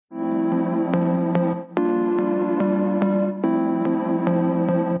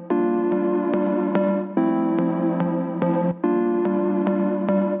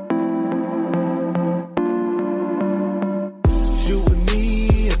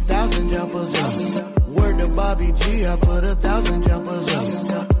Bobby G, I put 1,000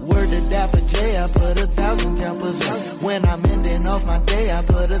 jumpers up. Word to Dapper J, I put 1,000 jumpers up. When I'm ending off my day, I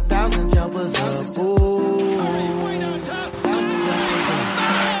put 1,000 jumpers up. Ooh.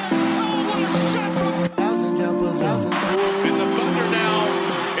 1,000 jumpers up. In the Thunder now,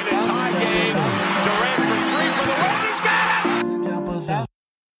 in a tie game. Durant for three for the win. He's got it! 1,000 jumpers up.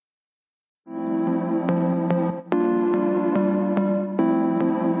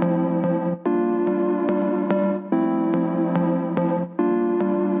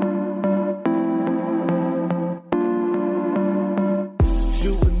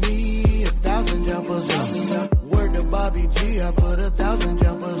 Shoot with me, 1,000 jumpers up. Word to Bobby G, I put 1,000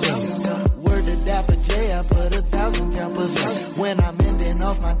 jumpers up. Word to Dapper J, I put 1,000 jumpers up. When I'm ending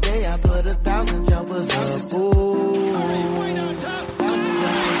off my day, I put 1,000 jumpers up. Ooh.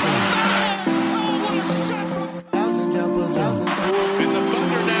 1,000 jumpers up. In the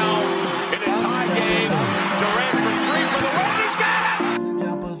Thunder now, in a tie game. Durant for three for the win. He's got it! 1,000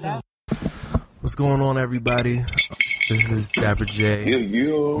 jumpers up. What's going on, everybody? This is Dapper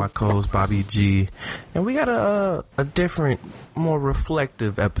J, my co-host Bobby G, and we got a different, more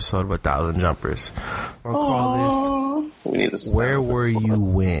reflective episode of 1,000 Jumpers. We'll call this "Where Were You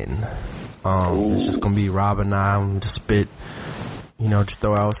When?" It's just gonna be Rob and I. I'm gonna just spit, just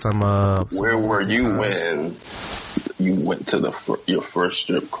throw out some. Where were you when you went to your first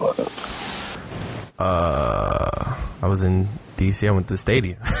strip club? I was in DC. I went to the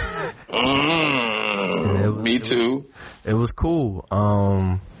stadium. Me too. It was cool.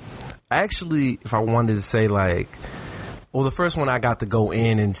 Actually, if I wanted to say the first one I got to go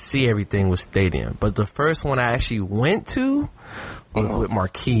in and see everything was Stadium, but the first one I actually went to was with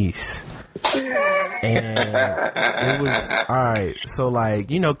Marquise. And it was alright. So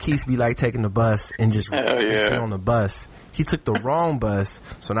Keith be taking the bus and just be on the bus. He took the wrong bus,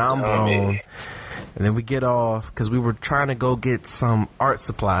 so now I'm blown. And then we get off because we were trying to go get some art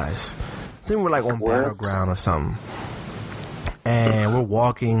supplies. I think we're on Battleground or something. And we're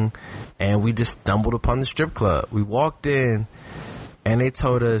walking, and we just stumbled upon the strip club. We walked in, and they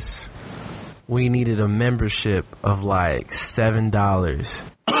told us we needed a membership of $7,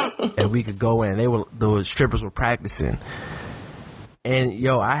 and we could go in. The strippers were practicing. And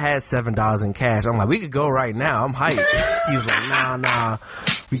I had $7 in cash. I'm like, we could go right now. I'm hyped. He's like, nah,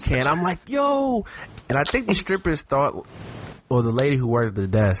 we can't. I'm like, yo. And I think the strippers thought, or the lady who worked at the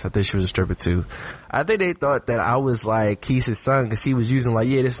desk, I think she was a stripper too. I think they thought that I was Keith's son because he was using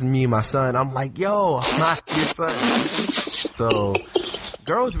this is me and my son. I'm like, yo, I'm not your son. So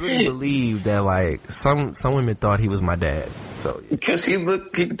girls really believed that some women thought he was my dad. So because he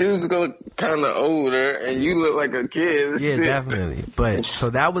look kind of older and you look like a kid. Yeah, definitely. But so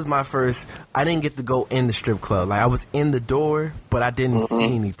that was my first. I didn't get to go in the strip club. I was in the door, but I didn't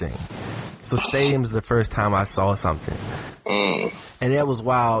see anything. So Stadium's the first time I saw something. And that was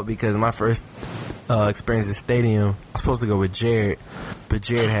wild because my first experience at Stadium, I was supposed to go with Jared, but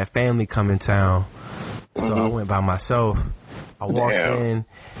Jared had family come in town. So I went by myself. I walked in.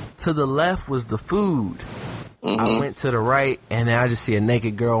 To the left was the food. I went to the right, and then I just see a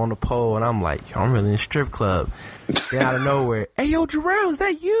naked girl on the pole, and I'm like, yo, I'm really in a strip club. Then out of nowhere, hey, yo, Jarrell, is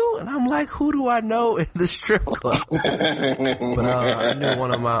that you? And I'm like, who do I know in the strip club? But I knew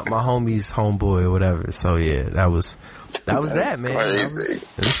one of my homies, homeboy or whatever. So, yeah, that was that, man. Crazy. I was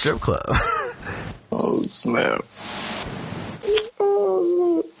in a strip club. Oh, snap.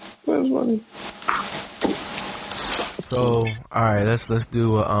 Oh, that's funny. So, all right, let's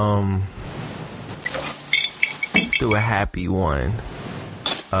do a happy one.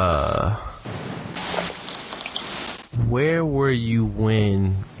 Where were you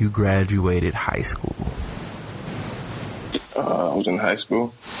when you graduated high school? I was in high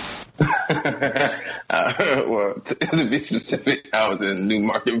school. Well, to be specific, I was in New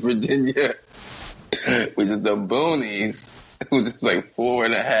Market, Virginia, which is the boonies. It was just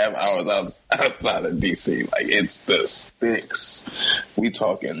 4.5 hours outside of DC. It's the sticks. We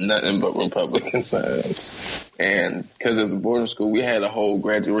talking nothing but Republican signs. And because it was a boarding school, we had a whole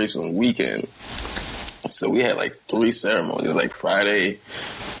graduation weekend. So we had 3 ceremonies, Friday.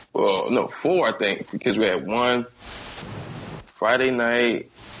 Well, no, 4, I think, because we had one Friday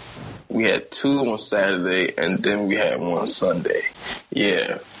night. We had 2 on Saturday, and then we had one Sunday.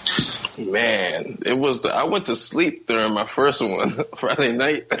 Yeah. Man, I went to sleep during my first one Friday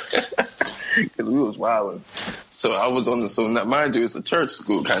night because we was wilding. So I was mind you, it's a church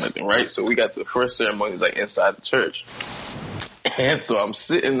school kind of thing, right? So we got the first ceremonies inside the church. And so I'm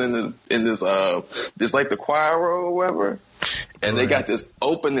sitting in this the choir row or whatever, and they got this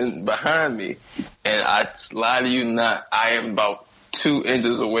opening behind me, and I lie to you not, I am about 2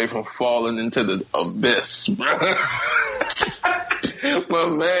 inches away from falling into the abyss, bro. My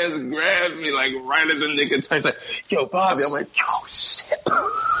man grabbed me like right at the nick of time. He's like, "Yo, Bobby." I'm like, "Yo, shit."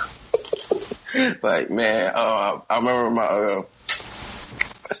 Like, man, I remember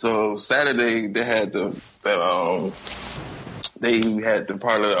so Saturday they had the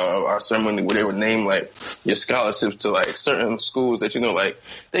part of our ceremony where they would name like your scholarships to like certain schools that like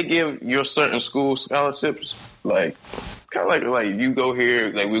they give your certain school scholarships, like kind of like you go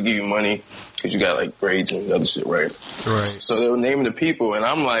here, like we'll give you money because you got like grades and other shit, right? Right. So they were naming the people, and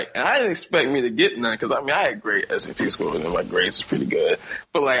I'm like, and I didn't expect me to get none because I had great SAT scores and my grades was pretty good,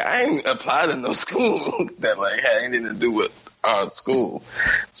 but like I ain't applied to no school that like had anything to do with our school.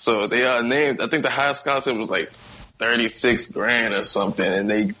 So they named. I think the highest scholarship was like $36,000 or something, and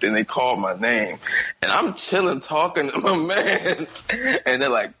they called my name, and I'm chilling talking to my man, and they're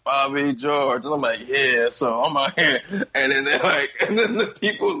like, "Bobby George," and I'm like, "Yeah." So I'm out here, and then they're like, and then the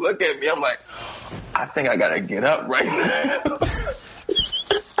people look at me. I'm like, I think I gotta get up right now.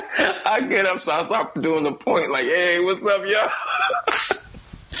 I get up, so I start doing the point like, "Hey, what's up, y'all?"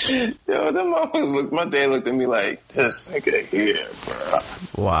 Yo, them motherfuckers my dad looked at me like, "This nigga here, bro."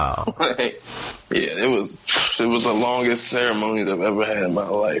 Wow. Like, yeah, it was the longest ceremony I've ever had in my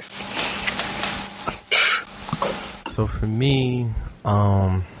life. So for me,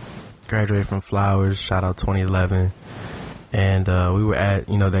 graduated from Flowers, shout out 2011, and we were at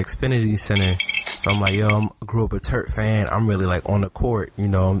the Xfinity Center. So I'm like, yo, I grew up a Turk fan. I'm really like on the court,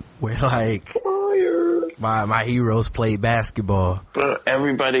 where like my heroes played basketball. But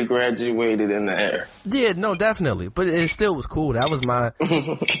everybody graduated in the air. Yeah, no, definitely. But it still was cool. That was my,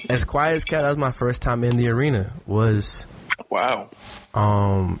 as quiet as cat, that was my first time in the arena was, wow.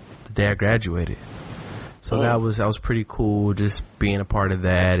 The day I graduated. So that was pretty cool, just being a part of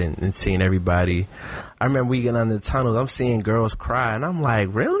that and seeing everybody. I remember we getting on the tunnels, I'm seeing girls cry, and I'm like,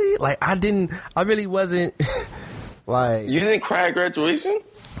 really? Like, I really wasn't, like. You didn't cry at graduation?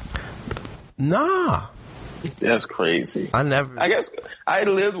 Nah. That's crazy. I guess I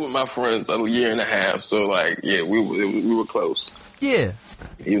lived with my friends a year and a half, so like, yeah, we were close. Yeah.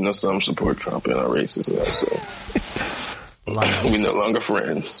 Even though some support Trump and are racist now, so we're no longer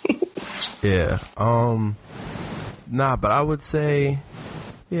friends. Yeah. Nah, but I would say,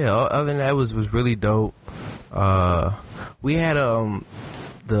 yeah, other than that, it was really dope. We had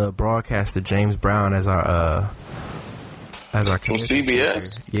the broadcaster James Brown as our from CBS.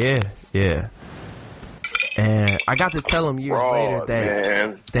 Speaker. Yeah. And I got to tell him years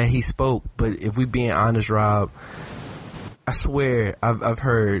later that he spoke. But if we being honest, Rob, I swear I've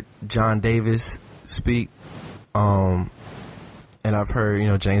heard John Davis speak, and I've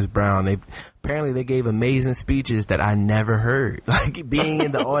heard James Brown. They gave amazing speeches that I never heard. Like being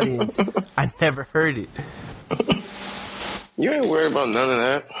in the audience, I never heard it. You ain't worried about none of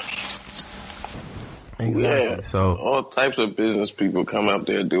that. Exactly. Yeah. So all types of business people come up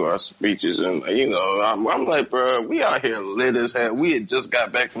there and do our speeches, and I'm like, bro, we out here lit as hell. We had just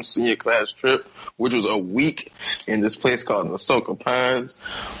got back from senior class trip, which was a week in this place called Nasoka Pines.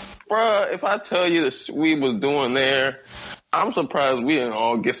 Bro, if I tell you that we was doing there, I'm surprised we didn't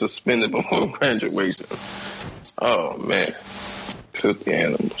all get suspended before graduation. Oh man, filthy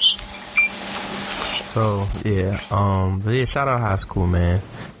animals. So yeah, but yeah, shout out high school, man.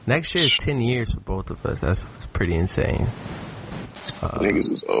 Next year is 10 years for both of us. That's pretty insane.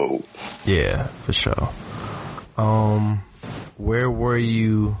 Niggas is old. Yeah, for sure. Where were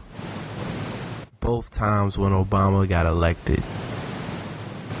you both times when Obama got elected?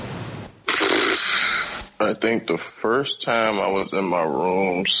 I think the first time I was in my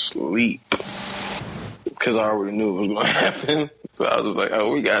room sleep because I already knew it was going to happen. So I was just like,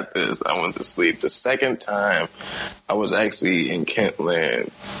 oh, we got this. I went to sleep. The second time, I was actually in Kentland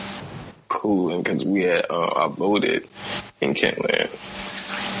cooling because we had I voted in Kentland.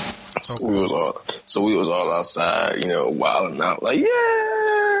 So we was all outside, wilding out like, yeah,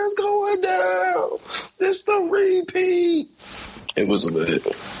 it's going down. It's the repeat. It was lit.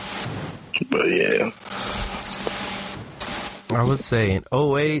 But yeah. I would say in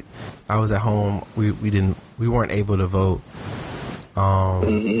 2008, I was at home. We weren't able to vote.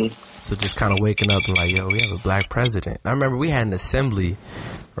 So just kind of waking up and like, yo, we have a black president. I remember we had an assembly,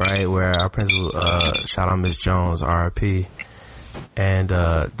 right, where our principal, shout out Ms. Jones, RIP, and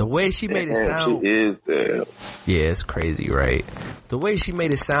the way she made it sound, she is there. Yeah, it's crazy, right? The way she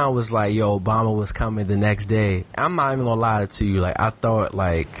made it sound was like, yo, Obama was coming the next day. I'm not even gonna lie to you, like, I thought,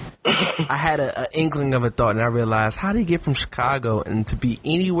 like, I had an inkling of a thought, and I realized, how did he get from Chicago and to be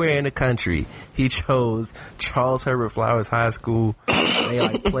anywhere in the country? He chose Charles Herbert Flowers High School. They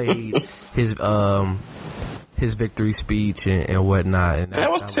like played his victory speech and whatnot. And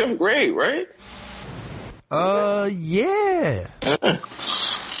that was 10th grade, right? Yeah.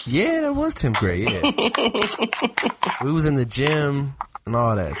 Yeah, that was 10th grade, yeah. We was in the gym and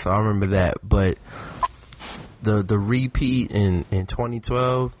all that, so I remember that. But the repeat in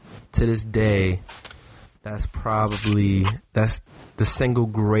 2012, to this day, that's the single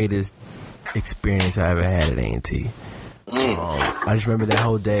greatest experience I ever had at A&T. I just remember that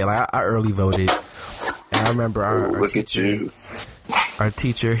whole day. Like, I early voted. And I remember our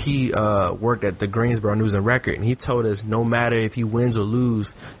teacher, he worked at the Greensboro News and Record, and he told us no matter if he wins or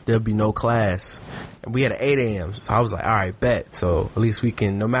lose, there'll be no class. And we had at 8 a.m. So I was like, all right, bet. So at least we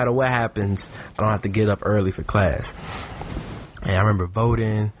can, no matter what happens, I don't have to get up early for class. And I remember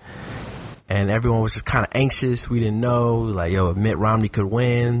voting, and everyone was just kind of anxious. We didn't know, like, yo, if Mitt Romney could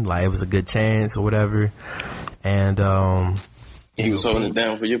win, like, it was a good chance or whatever. And he was holding it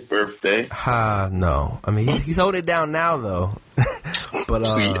down for your birthday. No. I mean, he's holding it down now, though. But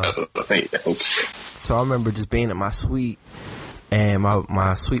so I remember just being at my suite, and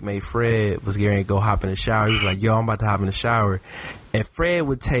my suite mate Fred was getting ready to go hop in the shower. He was like, yo, I'm about to hop in the shower. And Fred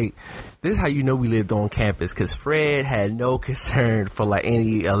would take, this is how you know we lived on campus, because Fred had no concern for like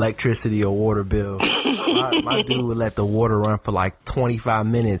any electricity or water bill. My dude would let the water run for like 25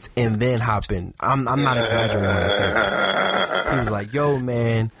 minutes and then hop in. I'm not exaggerating when I say this. He was like, yo,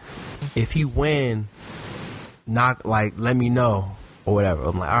 man, if he win, let me know or whatever.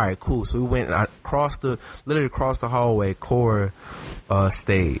 I'm like, all right, cool. So we went literally across the hallway. Cora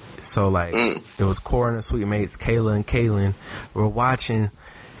stayed. So like, there was Cora and her suite mates, Kayla and Kaylin, were watching,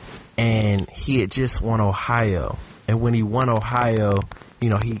 and he had just won Ohio. And when he won Ohio, you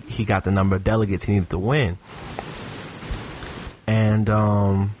know, he got the number of delegates he needed to win. And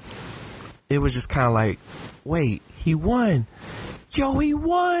it was just kind of like, wait, he won. Yo, he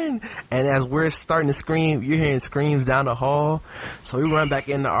won. And as we're starting to scream, you're hearing screams down the hall. So we run back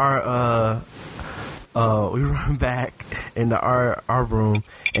into our room,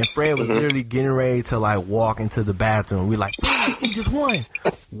 and Fred was literally getting ready to like walk into the bathroom. We're like, he just won.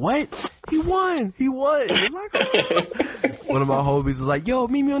 What? He won. And we're like, oh. One of my homies was like, yo,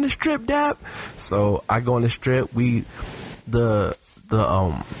 meet me on the strip, Dap. So I go on the strip.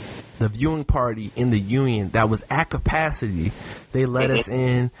 The viewing party in the Union that was at capacity, they let us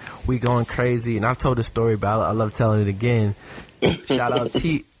in. We going crazy, and I've told the story, but I love telling it again. Shout out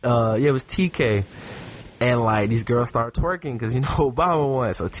it was TK. And like, these girls start twerking because, you know, Obama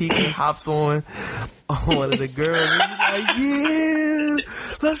won. So TK hops on one of the girls and he's like, yeah,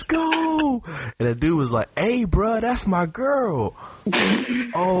 let's go. And the dude was like, hey, bro, that's my girl.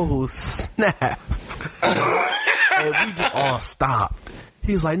 Oh, snap. And we just all stopped.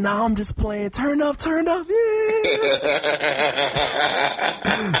 He's like, nah, I'm just playing. Turn up, yeah.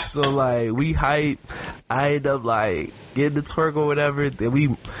 So like, we hype. I ended up like getting the twerk or whatever.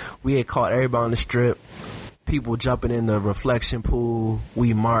 Then we had caught everybody on the strip. People jumping in the reflection pool.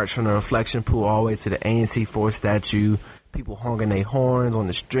 We marched from the reflection pool all the way to the ANC Ford statue. People honking their horns on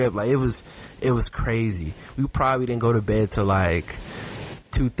the strip. Like, it was crazy. We probably didn't go to bed till like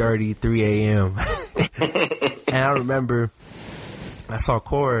 2:30, 3 a.m. And I remember I saw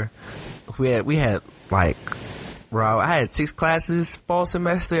Cora. We had like, bro, I had 6 classes fall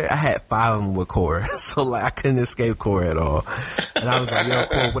semester. I had 5 of them with Cora. So like, I couldn't escape Cora at all. And I was like, yo,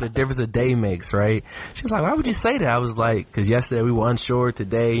 Cora, what a difference a day makes, right? She was like, why would you say that? I was like, cause yesterday we were unsure.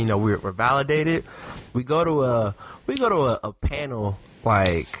 Today, you know, we're validated. We go to a panel,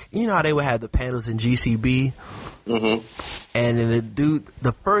 like, you know how they would have the panels in GCB? Mm-hmm. And then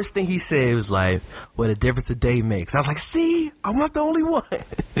the first thing he said was like, what a difference a day makes. I was like, see, I'm not the only one.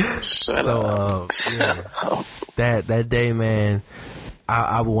 That day, man,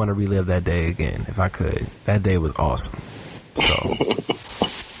 I would want to relive that day again if I could. That day was awesome. So,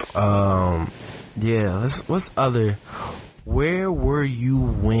 yeah, what's other, where were you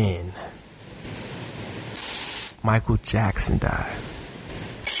when Michael Jackson died?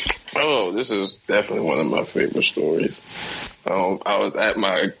 Oh, this is definitely one of my favorite stories. I was at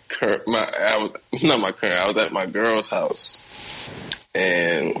I was at my girl's house,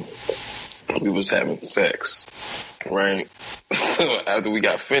 and we was having sex, right? So after we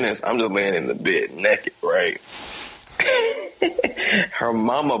got finished, I'm just laying in the bed naked, right? Her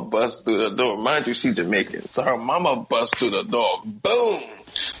mama busts through the door. Mind you, she's Jamaican, so her mama busts through the door. Boom!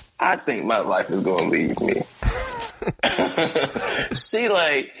 I think my life is gonna leave me.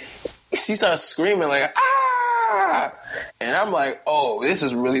 She starts screaming like, ah! And I'm like, oh, this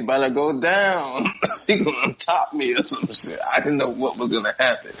is really about to go down. She gonna top me or some shit. I didn't know what was gonna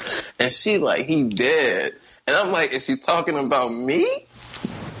happen. And she like, he dead. And I'm like, is she talking about me?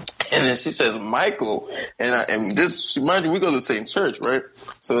 And then she says, Michael. And this, mind you, we go to the same church, right?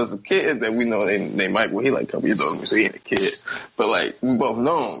 So there's a kid that we know named Michael. He like a couple years older than me, so he ain't a kid. But like, we both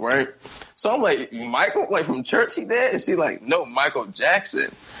know him, right? So I'm like, Michael, like from church he dead? And she like, no, Michael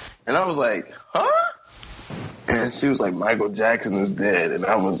Jackson. And I was like, huh? And she was like, Michael Jackson is dead. And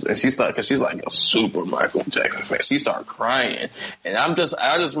she started, cause she's like a super Michael Jackson fan. She started crying. And I just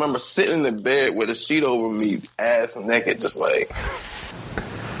remember sitting in the bed with a sheet over me, ass naked, just like,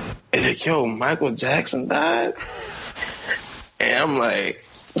 and like, yo, Michael Jackson died? And I'm like,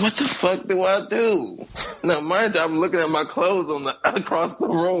 what the fuck do I do? Now, mind you, I'm looking at my clothes across the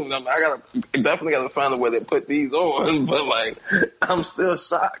room. I definitely gotta find a way to put these on, but like, I'm still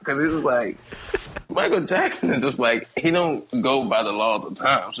shocked because it's like, Michael Jackson is just like, he don't go by the laws of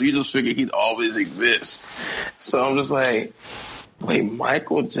time, so you just figure he'd always exist. So I'm just like, wait,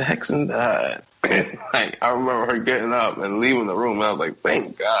 Michael Jackson died. Like, I remember her getting up and leaving the room, and I was like,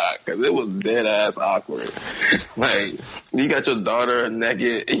 thank God, because it was dead ass awkward. Like, you got your daughter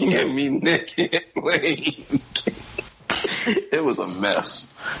naked, and you got me naked. Like, it was a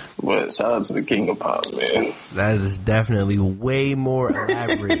mess. But shout out to the King of Pop, man. That is definitely way more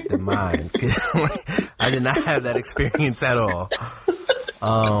elaborate than mine. I did not have that experience at all.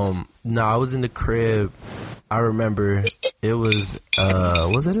 No, I was in the crib. I remember it was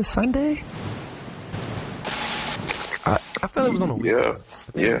it a Sunday? I felt it was on a weekend.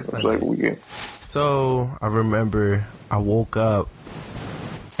 Yeah, it was like a weekend. So I remember I woke up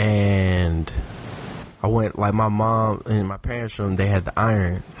and I went, like, my mom and my parents' room, they had the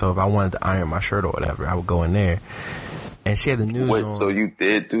iron. So if I wanted to iron my shirt or whatever, I would go in there. And she had the news on. So you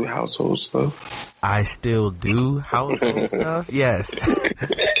did do household stuff? I still do household stuff. Yes.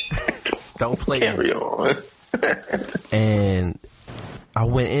 Don't play. Carry on. And I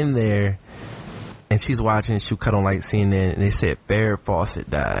went in there, and she's watching. She cut on like CNN, and they said Farrah Fawcett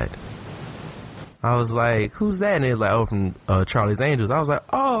died. I was like, "Who's that?" And they're like, "Oh, from Charlie's Angels." I was like,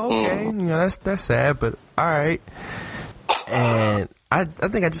 "Oh, okay. You know, that's sad, but all right." And I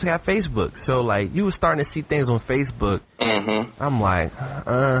think I just got Facebook, so like you were starting to see things on Facebook. Mm-hmm. I'm like,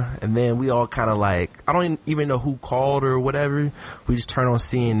 and then we all kind of like, I don't even know who called or whatever. We just turned on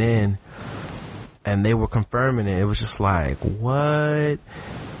CNN, and they were confirming it. It was just like, what?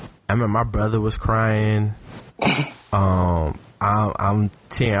 I mean, my brother was crying. I'm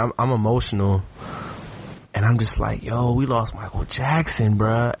tearing. I'm emotional. And I'm just like, yo, we lost Michael Jackson,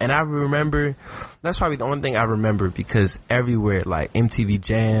 bruh. And I remember, that's probably the only thing I remember, because everywhere, like MTV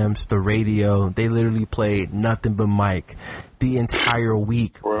Jams, the radio, they literally played Nothing But Mike the entire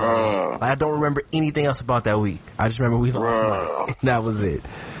week. Like, I don't remember anything else about that week. I just remember we lost Mike. That was it.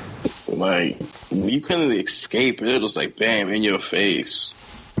 Like, you couldn't escape it. It was like, bam, in your face.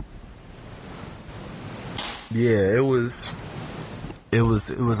 Yeah, it was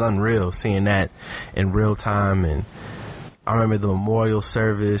unreal seeing that in real time. And I remember the memorial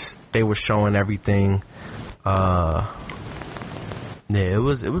service, they were showing everything. Yeah, it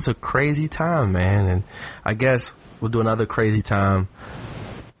was a crazy time, man. And I guess we'll do another crazy time,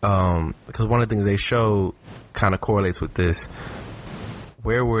 because one of the things they showed kind of correlates with this.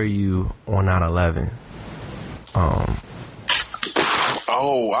 Where were you on 9/11?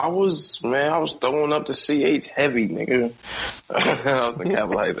 Oh, I was throwing up the CH heavy, nigga. I was in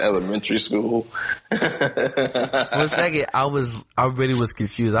Capitol Heights Elementary School. For a second, I really was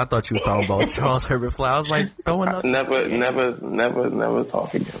confused. I thought you were talking about Charles Herbert Fly. I was like, throwing up. Never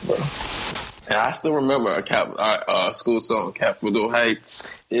talk again, bro. And I still remember our school song, Capitol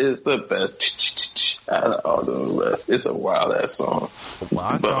Heights is the best. Out of all the rest, it's a wild ass song. Well,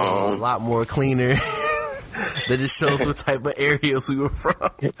 our song a lot more cleaner. That just shows what type of areas we were from.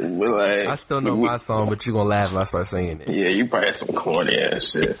 Like, I still know my song, but you're gonna laugh when I start singing it. Yeah, you probably had some corny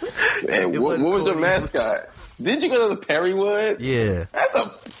ass shit. And what was your mascot? Did you go to the Perrywood? Yeah. That's a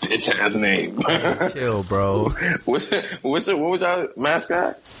bitch ass name. Man, chill, bro. What was your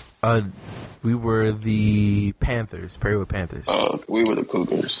mascot? We were the Panthers, Perrywood Panthers. Oh, we were the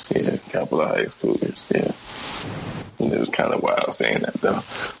Cougars. Yeah, Capitol Heights Cougars. Yeah. It was kind of wild saying that though.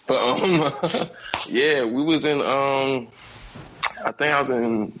 But yeah, we was in I think I was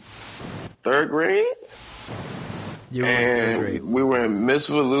in 3rd grade. You were in 3rd grade. We were in Miss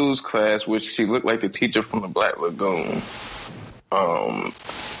Valou's class, which she looked like the teacher from the Black Lagoon.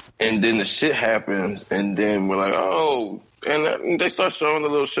 And then the shit happened, and then we're like, oh, and they start showing the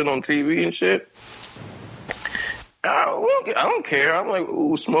little shit on TV and shit. I don't care. I'm like,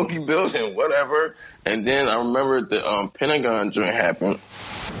 ooh, smoky building, whatever. And then I remember the Pentagon joint happened,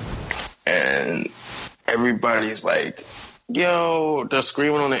 and everybody's like, yo, they're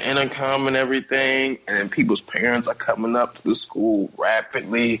screaming on the intercom and everything, and then people's parents are coming up to the school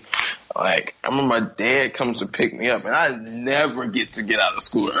rapidly. Like, I remember my dad comes to pick me up, and I never get out of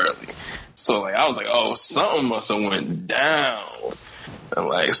school early. So, like, I was like, oh, something must have went down. And,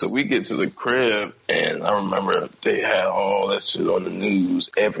 like, so we get to the crib, and I remember they had all that shit on the news,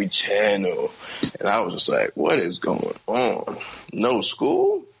 every channel. And I was just like, what is going on? No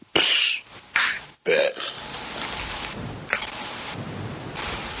school? Psh, bet.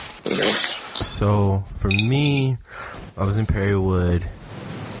 Okay. So, for me, I was in Perrywood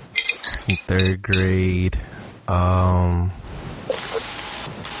in 3rd grade. I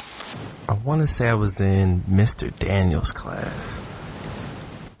want to say I was in Mr. Daniels' class.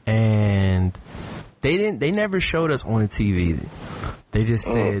 And they never showed us on the TV. They just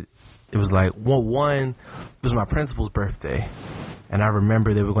said, it was like, it was my principal's birthday. And I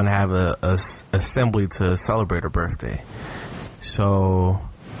remember they were going to have a assembly to celebrate her birthday. So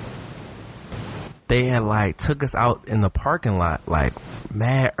they had like took us out in the parking lot like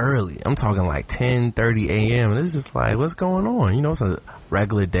mad early. I'm talking like 10:30 a.m. and it's just like, what's going on? You know, it's a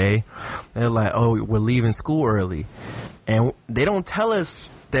regular day. They're like, oh, we're leaving school early. And they don't tell us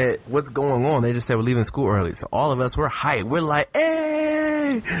that what's going on. They just said we're leaving school early. So all of us were hyped. We're like,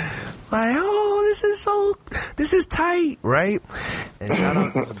 hey, like, oh, this is tight, right? And shout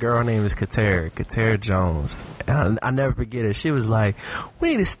out to this girl named is Katera Jones. And I never forget her. She was like, we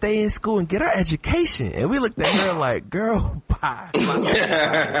need to stay in school and get our education. And we looked at her like, girl, bye.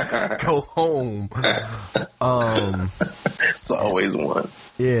 Go home. It's always one.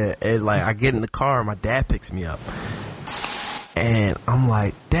 Yeah. And like, I get in the car and my dad picks me up. And I'm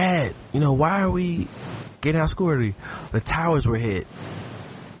like, Dad, you know, why are we getting out of school early? The towers were hit.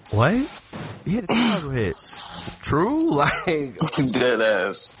 What? Yeah, the towers were hit. True? Like, dead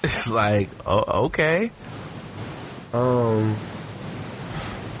ass. It's like, oh, okay.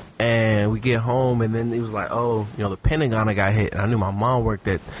 And we get home, and then it was like, oh, you know, the Pentagon got hit. And I knew my mom worked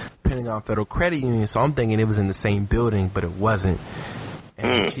at Pentagon Federal Credit Union, so I'm thinking it was in the same building, but it wasn't.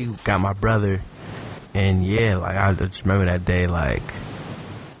 And she got my brother. And yeah, like, I just remember that day, like,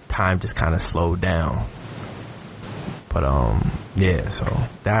 time just kind of slowed down. But, yeah, so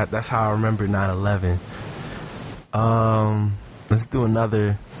that's how I remember 9/11. Let's do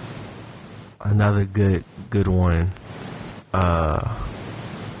another good one.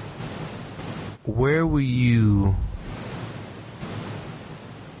 Where were you,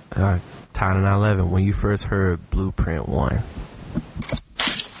 tied to 9/11, when you first heard Blueprint 1?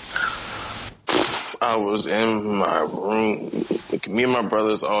 I was in my room. Me and my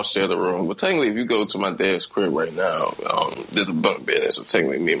brothers all share the room. But technically, if you go to my dad's crib right now, there's a bunk bed there. So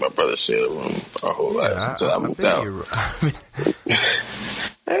technically, me and my brothers share the room our whole lives until I moved out.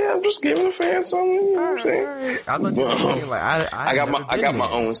 Hey, I'm just giving the fans something. You know what I'm saying? I got my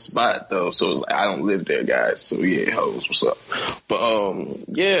own spot though, so it's like, I don't live there, guys. So yeah, hoes, what's up? But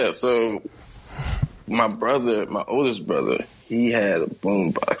yeah. So my oldest brother, he had a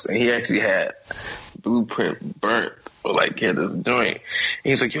boombox, and he actually had Blueprint burnt, or like he had this joint. And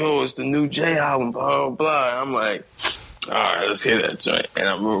he's like, yo, it's the new J album, blah, blah, blah. And I'm like, all right, let's hear that joint. And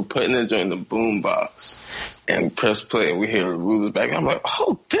I remember putting that joint in the boombox and press play, and we hear the Rulers back. And I'm like,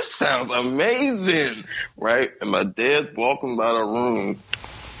 oh, this sounds amazing, right? And my dad's walking by the room,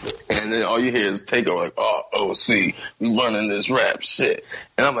 and then all you hear is Takeover, like, oh, see, we running this rap shit.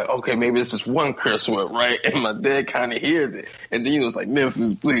 And I'm like, okay, maybe this is one curse word, right? And my dad kind of hears it. And then, you know, it's like,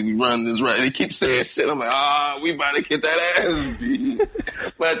 Memphis, please, we running this rap. And he keeps saying shit. I'm like, we about to get that ass beat.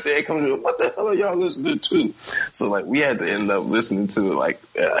 My dad comes in, what the hell are y'all listening to? So, like, we had to end up listening to it, like,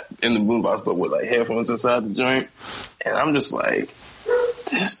 in the boombox, but with, like, headphones inside the joint. And I'm just like,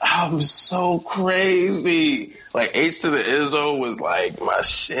 this album is so crazy. Like, H to the Izzo was, like, my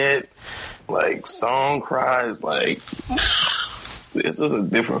shit. Like, Song Cries, like, it's just a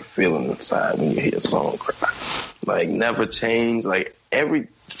different feeling inside when you hear Song Cry. Like, Never Change, like,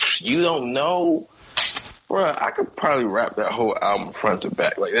 you don't know. Bruh, I could probably rap that whole album front to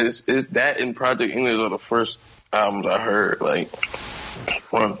back. Like, it's that and Project English are the first albums I heard, like,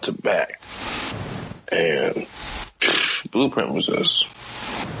 front to back. And Blueprint was just...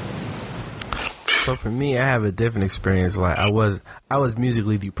 So for me, I have a different experience. Like, I was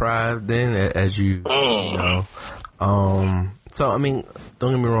musically deprived then, as you know. So I mean,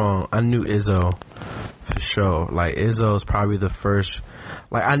 don't get me wrong, I knew Izzo for sure. Like, Izzo's probably the first.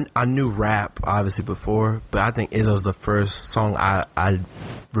 Like, I knew rap obviously before, but I think Izzo's the first song I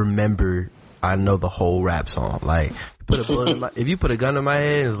remember. I know the whole rap song. Like, if you put a gun in my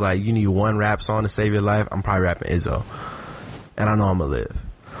head, it's like you need one rap song to save your life. I'm probably rapping Izzo, and I know I'm gonna live.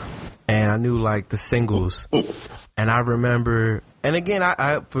 And I knew, like, the singles. And And I remember, and again,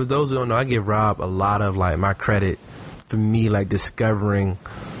 I for those who don't know, I give Rob a lot of like my credit for me like discovering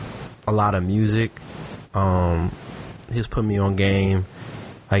a lot of music. He's put me on game.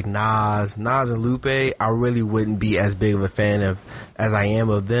 Like Nas and Lupe, I really wouldn't be as big of a fan of as I am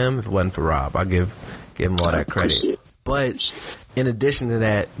of them if it wasn't for Rob. I give him all that credit. But in addition to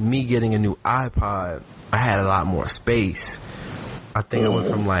that, me getting a new iPod, I had a lot more space. I think I went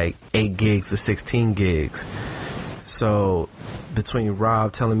from like 8 gigs to 16 gigs. So between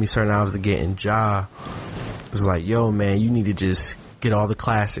Rob telling me certain hours to get in Ja, it was like, yo man, you need to just get all the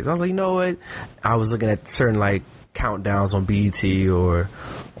classics. I was like, you know what? I was looking at certain like countdowns on BET or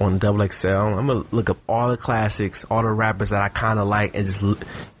on XXL. I'm gonna look up all the classics, all the rappers that I kind of like, and just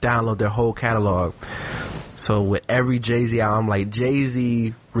download their whole catalog. So with every Jay-Z album, like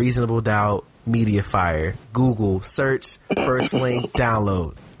Jay-Z, Reasonable Doubt, Mediafire, Google, search, first link,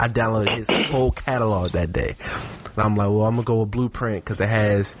 download. I downloaded his whole catalog that day. And I'm like, well, I'm gonna go with Blueprint because it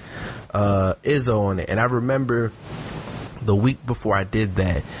has Izzo on it. And I remember the week before I did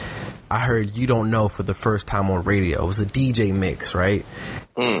that, I heard You Don't Know for the first time on radio. It was a DJ mix, right?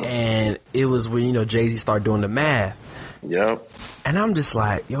 And it was when, you know, Jay-Z started doing the math. Yep. And I'm just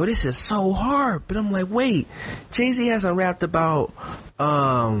like, yo, this is so hard. But I'm like, wait, Jay-Z hasn't rapped about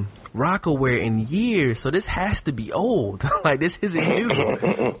Rockaware in years, so this has to be old. Like, this isn't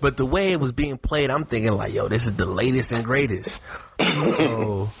new. But the way it was being played, I'm thinking like, yo, this is the latest and greatest.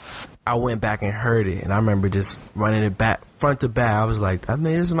 So I went back and heard it, and I remember just running it back, front to back. I was like, I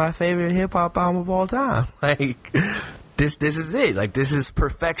mean, this is my favorite hip hop album of all time. Like, this is it. Like, this is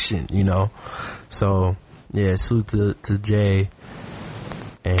perfection, you know? So, yeah, salute to Jay.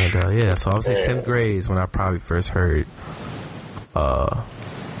 And, yeah, so I was in 10th grade is when I probably first heard, the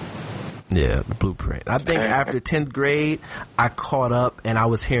Blueprint. I think after 10th grade, I caught up and I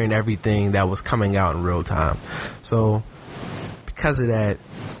was hearing everything that was coming out in real time. So, because of that,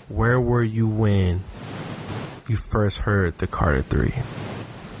 where were you when you first heard the Carter 3?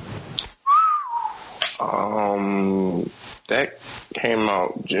 That came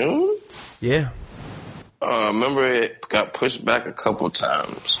out June? Yeah. Remember it got pushed back a couple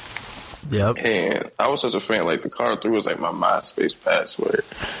times. Yep. And I was such a fan. Like, the Carter 3 was like my MySpace password.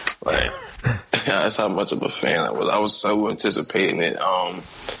 Like, that's how much of a fan I was. I was so anticipating it. I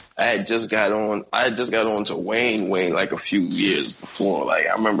had just got on to Wayne like a few years before. Like,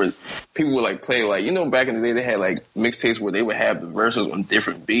 I remember people would like play, like, you know, back in the day they had like mixtapes where they would have the verses on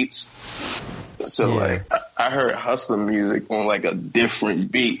different beats. So like I heard Hustler music on like a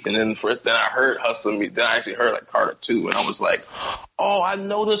different beat, and then I heard Hustler music. Then I actually heard like Carter 2, and I was like, oh, I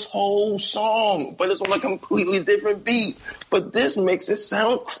know this whole song, but it's on a completely different beat. But this makes it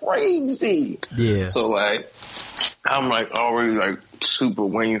sound crazy. Yeah. So like, I'm like already like super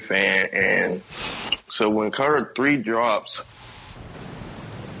Wayne fan, and so when Carter 3 drops,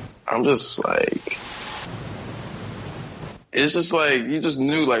 I'm just like, it's just like, you just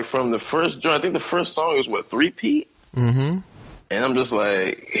knew like from the first joint. I think the first song was what, 3P? Mm-hmm. And I'm just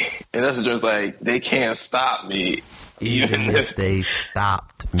like, and that's just like, they can't stop me. Even if they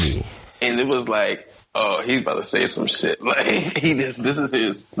stopped me. And it was like, oh, he's about to say some shit. Like, this is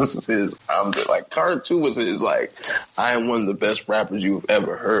his, like, Carter 2 was his, like, I am one of the best rappers you've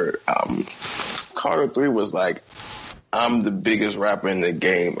ever heard. Carter 3 was like, I'm the biggest rapper in the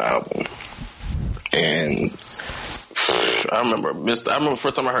game album. And I remember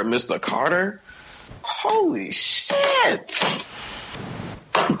first time I heard Mr. Carter. Holy shit.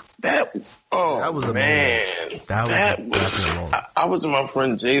 That was a man. I was in my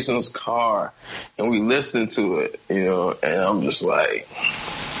friend Jason's car and we listened to it, you know, and I'm just like,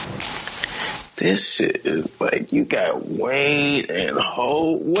 this shit is like, you got Wayne and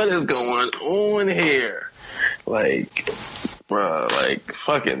Ho. What is going on here? Like, bruh, like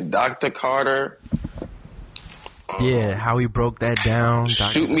fucking Dr. Carter. Yeah, how he broke that down.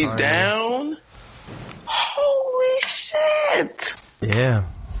 Shoot Me Down. Holy shit. Yeah.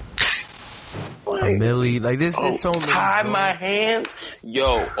 Like, Millie, like this is so many. Tie My Hands.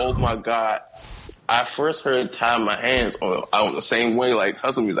 Yo, oh my God. I first heard Tie My Hands on the same way like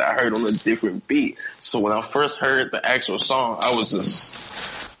Hustle Music. I heard on a different beat. So when I first heard the actual song, I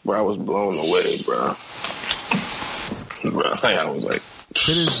was blown away, bro. I was like,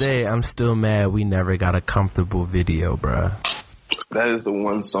 to this day, I'm still mad we never got a Comfortable video, bruh. That is the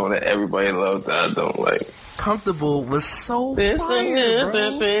one song that everybody loves that I don't like. Comfortable was so fire,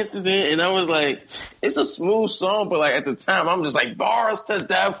 bro. And I was like, it's a smooth song, but like at the time, I'm just like, bars to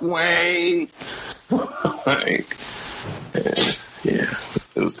death, Wayne. Like, yeah,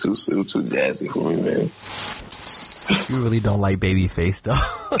 it was too jazzy for me, man. You really don't like Babyface, though.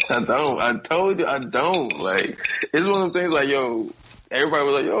 I don't. I told you I don't. Like, it's one of the things like, yo, everybody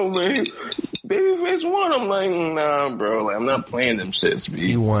was like, yo, man, Babyface won. I'm like, nah, bro. Like, I'm not playing them shits, B.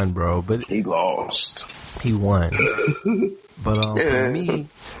 He won, bro. But he lost. He won. But for me,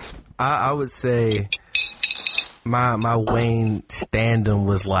 I would say my Wayne standum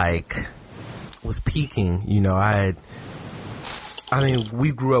was peaking. You know, I mean,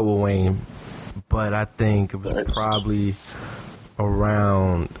 we grew up with Wayne, but I think it was probably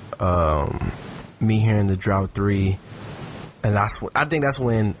around me hearing the Drought 3, and I think that's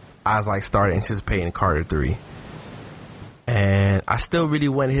when I was like started anticipating Carter 3. And I still really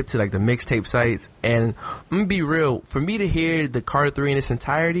went hip to like the mixtape sites. And I'm gonna be real, for me to hear the Carter 3 in its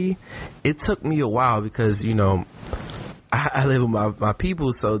entirety, it took me a while because, you know, I live with my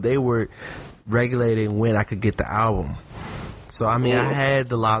people, so they were regulating when I could get the album. So I mean, I had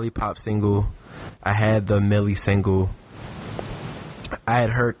the Lollipop single, I had the Millie single, I had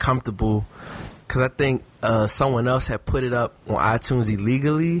heard Comfortable, because I think someone else had put it up on iTunes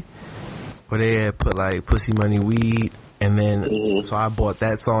illegally, where they had put like Pussy Money Weed. And then, so I bought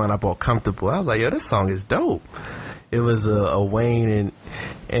that song and I bought Comfortable. I was like, yo, this song is dope. It was a Wayne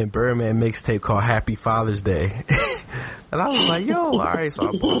and Birdman mixtape called Happy Father's Day. And I was like, yo, alright, so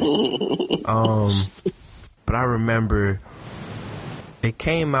I bought it. But I remember it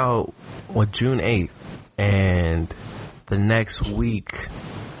came out on June 8th. And the next week,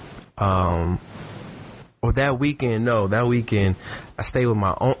 or that weekend, I stayed with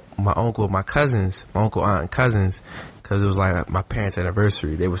my uncle, my cousins, my uncle, aunt, and cousins. Because it was like my parents'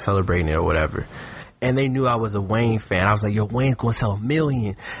 anniversary. They were celebrating it or whatever. And they knew I was a Wayne fan. I was like, yo, Wayne's going to sell 1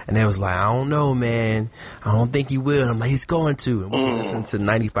 million. And they was like, I don't know, man. I don't think he will. And I'm like, he's going to. And we listened to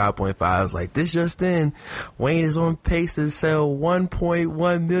 95.5. I was like, this just in. Wayne is on pace to sell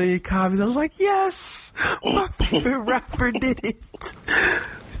 1.1 million copies. I was like, yes! My favorite rapper did it.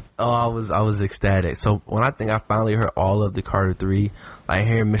 Oh, I was ecstatic. So when I think I finally heard all of the Carter 3, I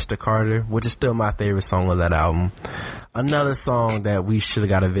hear Mr. Carter, which is still my favorite song on that album. Another song that we should have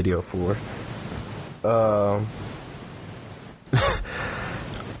got a video for.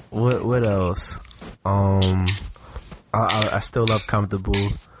 What else? I still love Comfortable.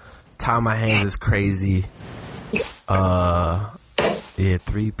 Tie My Hands is crazy. Yeah,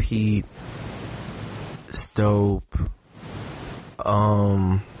 3-Peat. Dope.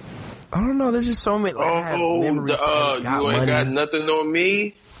 I don't know. There's just so many. Memories you ain't got nothing on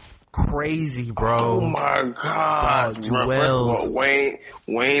me. Crazy, bro. Oh my god, Joel's. Wayne,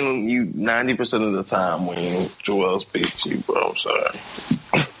 you 90% of the time, Wayne, Joel's beats you, bro. I'm sorry.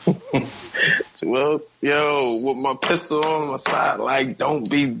 Joel, yo, with my pistol on my side, like, don't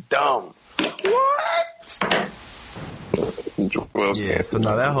be dumb. What? Joel's so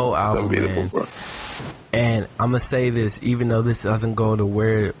now that whole album, man. Bro. And I'm gonna say this, even though this doesn't go to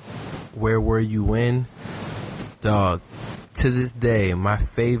where were you when, dog, to this day, my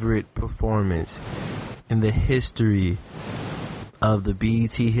favorite performance in the history of the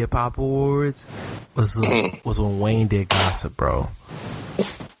BET Hip Hop Awards was when Wayne did Gossip, bro.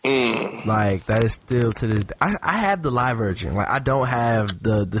 Like, that is still to this day. I have the live version. Like, I don't have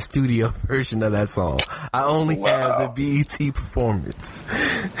the studio version of that song. I only have the BET performance.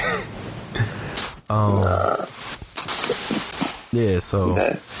 Yeah, so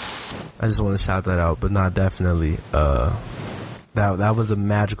I just want to shout that out, but not definitely. That was a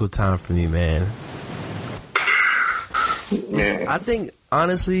magical time for me, man. Yeah. I think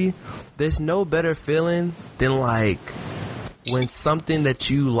honestly, there's no better feeling than like when something that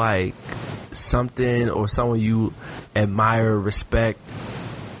you like, something or someone you admire, respect,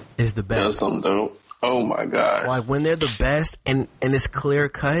 is the best. That's something dope. Oh my god! Like when they're the best and it's clear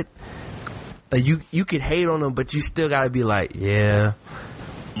cut. You could hate on them, but you still gotta be like, yeah,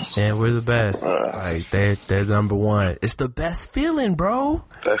 we're the best. Like they're number one. It's the best feeling, bro.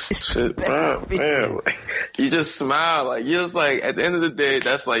 It's the best feeling. Man. You just smile, like you're just like at the end of the day,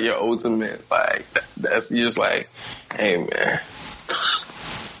 that's like your ultimate. Like that's you just like, hey man,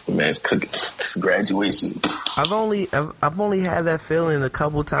 man's cooking. It's graduation. I've only had that feeling a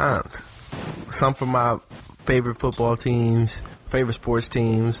couple times. Some from my favorite football teams, favorite sports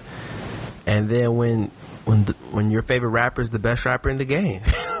teams. And then when your favorite rapper is the best rapper in the game.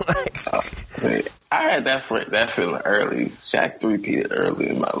 I had that feeling early. Shaq 3-peated early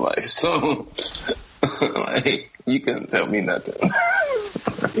in my life. So, like, you couldn't tell me nothing.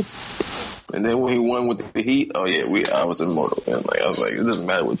 And then when he won with the Heat, oh yeah, I was immortal. And like, I was like, it doesn't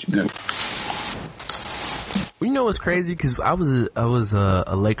matter what you do. You know what's crazy? Because I was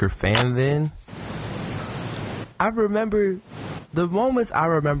a Laker fan then. I remember the moments I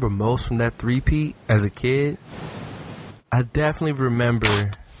remember most from that 3-peat as a kid I definitely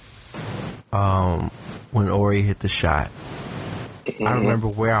remember when Ori hit the shot. I remember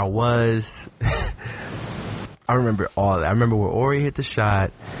where I was. I remember all that. I remember where Ori hit the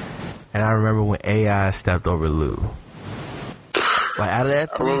shot, and I remember when AI stepped over Lou. Like, out of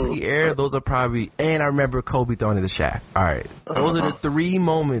that 3P era, those are probably... And I remember Kobe throwing it to Shaq. All right. Those are the 3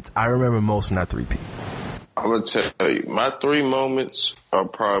 moments I remember most from that 3P. I'm going to tell you, my 3 moments are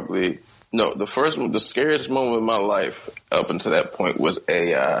probably... No, the first one, the scariest moment of my life up until that point was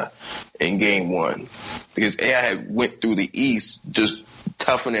AI in Game 1. Because AI had went through the East just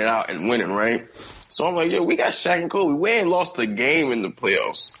toughing it out and winning, right? So I'm like, yo, we got Shaq and Kobe. We ain't lost a game in the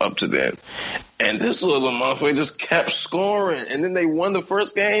playoffs up to then. And this little motherfucker just kept scoring. And then they won the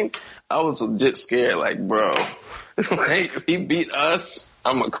first game. I was legit scared, like, bro. Like, if he beat us,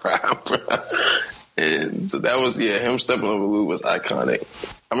 I'm going to cry, bro. And so that was, him stepping over Lou was iconic.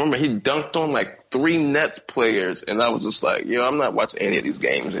 I remember he dunked on like 3 Nets players, and I was just like, yo, I'm not watching any of these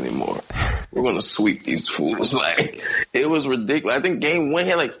games anymore. We're going to sweep these fools. Like, it was ridiculous. I think Game 1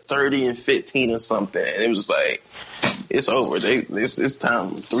 had like 30 and 15 or something, and it was just like, it's over. It's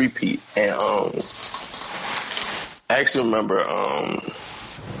time to 3-peat. And I actually remember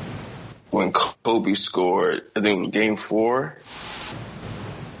when Kobe scored, I think it was Game 4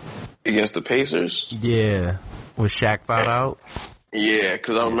 against the Pacers. Yeah, with Shaq fouled out. Yeah,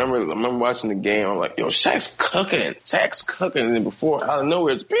 because I remember watching the game. I'm like, yo, Shaq's cooking. And then before, out of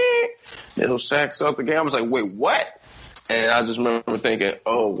nowhere, it's big. And Shaq's out the game. I was like, wait, what? And I just remember thinking,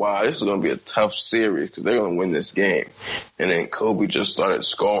 oh, wow, this is going to be a tough series because they're going to win this game. And then Kobe just started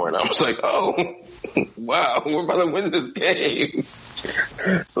scoring. I was like, oh, wow, we're about to win this game.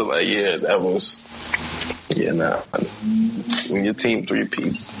 So, like, yeah, that was, when your team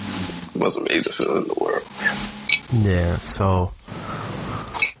 3-peats, it's the most amazing feeling in the world. Yeah, so,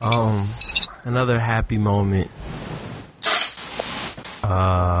 another happy moment.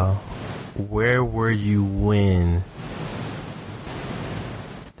 Where were you when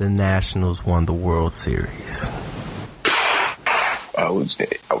the Nationals won the World Series? I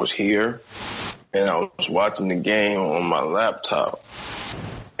was here, and I was watching the game on my laptop,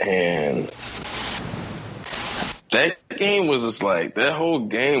 and that game was just like, that whole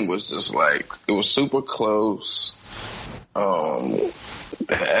game was just like, it was super close.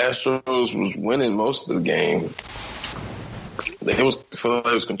 The Astros was winning most of the game. I felt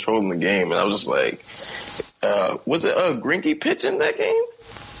like it was controlling the game, and I was just like, was it Greinke pitching that game?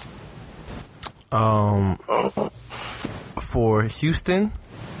 For Houston?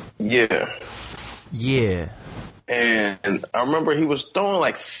 Yeah. And I remember he was throwing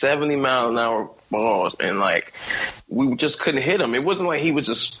like 70-mile-an-hour balls, and like we just couldn't hit him. It wasn't like he was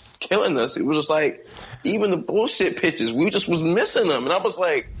just killing us. It was just like even the bullshit pitches, we just was missing them. And I was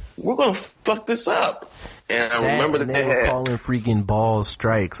like, we're gonna fuck this up. And I remember that they were calling freaking balls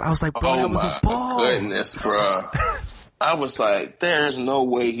strikes. I was like, bro, that was a ball. Goodness, bro. I was like, there's no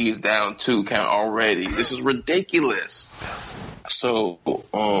way he's down 2 count already. This is ridiculous. So,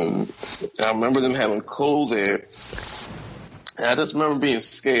 I remember them having Cole there. And I just remember being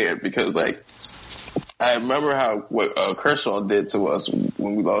scared because, like, I remember what Kershaw did to us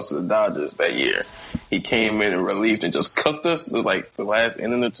when we lost to the Dodgers that year. He came in and relieved and just cooked us. It was like the last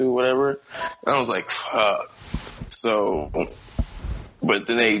inning or 2, whatever. And I was like, fuck. So, but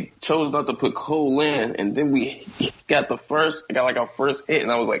then they chose not to put Cole in, and then we got our first hit,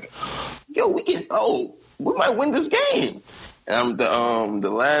 and I was like, yo, we might win this game. And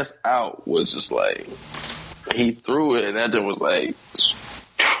the last out was just like, he threw it, and that thing was like,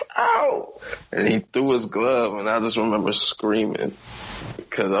 ow! And he threw his glove, and I just remember screaming.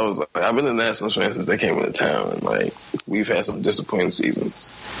 Because I was like, I've been a Nationals fan since they came into town, and like, we've had some disappointing seasons.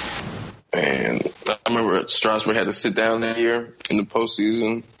 And I remember Strasburg had to sit down that year in the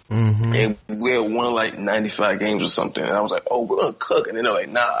postseason, and we had won like 95 games or something. And I was like, oh, we're going to cook. And then they're like,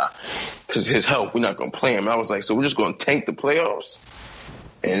 nah, because his health, we're not going to play him. And I was like, so we're just going to tank the playoffs?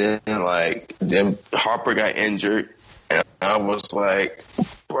 And then Harper got injured, and I was like,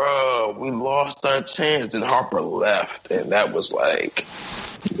 bro, we lost our chance. And Harper left, and that was like,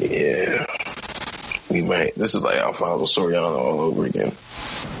 yeah, we might. This is like Alfonso Soriano all over again.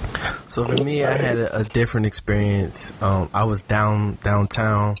 So for me, I had a different experience. I was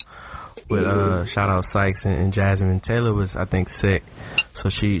downtown with shout out Sykes and Jasmine. Taylor was, I think, sick, so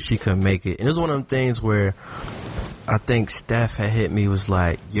she couldn't make it. And it was one of them things where I think Steph had hit me, was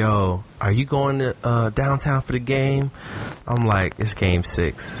like, yo, are you going to downtown for the game? I'm like, it's game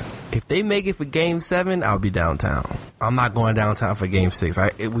 6. If they make it for game 7, I'll be downtown. I'm not going downtown for game 6. I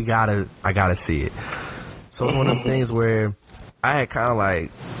gotta see it. So it's one of them things where I had kind of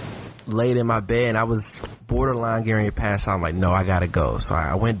like laid in my bed and I was borderline getting ready to pass out. I'm like, no, I gotta go. So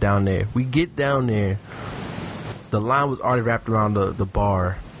I went down there. We get down there. The line was already wrapped around the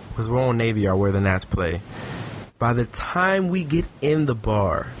bar because we're on Navy Yard where the Nats play. By the time we get in the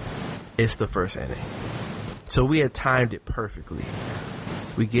bar, it's the first inning. So we had timed it perfectly.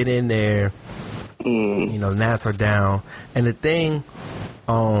 We get in there, you know, the Nats are down. And the thing,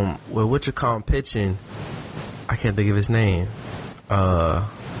 with what you call him pitching, I can't think of his name.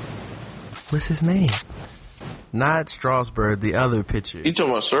 What's his name? Not Strasburg, the other pitcher. You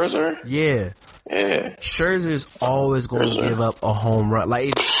talking about Scherzer? Yeah. Yeah. Scherzer's always going to give up a home run.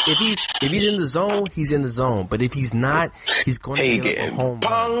 Like if he's in the zone, he's in the zone. But if he's not, he's going to give up a home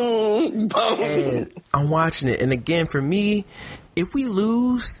run. Bong. And I'm watching it. And again, for me, if we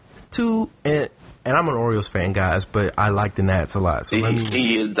lose to and I'm an Orioles fan, guys, but I like the Nats a lot. So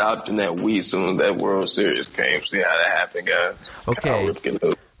he is adopting that weed as soon as that World Series came. See how that happened, guys. Okay.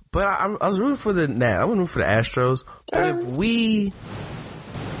 But I was rooting for the Nats. I wasn't rooting for the Astros. But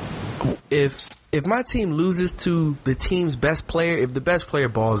if my team loses to the team's best player, if the best player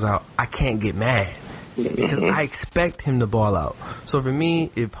balls out, I can't get mad because I expect him to ball out. So for me,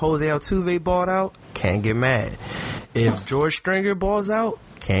 if Jose Altuve balled out, can't get mad. If George Stringer balls out,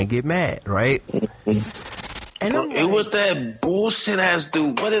 can't get mad, right? And it was that bullshit ass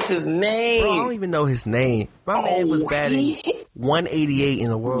dude. What is his name? Bro, I don't even know his name. My man was batting 188 in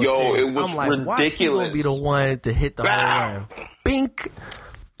the World Series. It was I'm like, ridiculous. why he gonna be the one to hit the home run? Bink.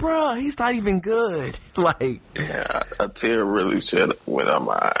 Bro, he's not even good. Like, yeah, a tear really should went on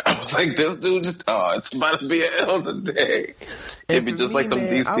my eye. I was like, this dude just, it's about to be an L today. It'd be just like some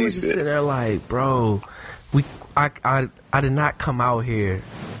DC I was just shit. sitting there like, bro, I did not come out here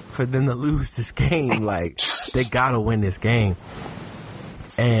for them to lose this game. Like, they gotta win this game.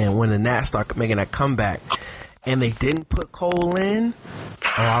 And when the Nats start making that comeback, and they didn't put Cole in,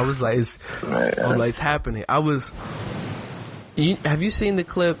 I was like, it's happening. Have you seen the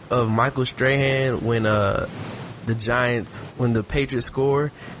clip of Michael Strahan when the Giants, when the Patriots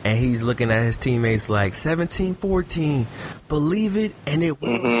score, and he's looking at his teammates like 17-14, believe it and it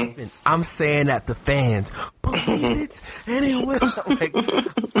will happen. I'm saying that to fans, believe it and it will. Like,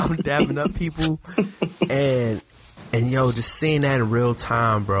 I'm dabbing up people, and yo, just seeing that in real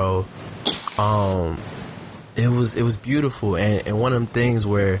time, bro. It was beautiful, and one of them things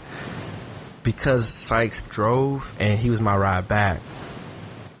where, because Sykes drove and he was my ride back,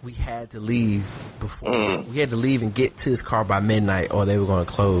 we had to leave we had to leave and get to his car by midnight, or they were going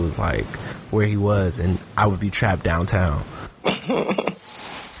to close like where he was, and I would be trapped downtown.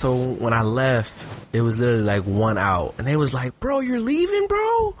 So when I left, it was literally like 1 out, and they was like, bro, you're leaving,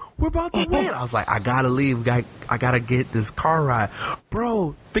 bro? We're about to win. I was like, I gotta leave. I gotta get this car ride.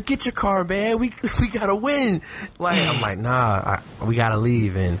 Bro, forget your car, man. We gotta win. Like, I'm like, nah, we gotta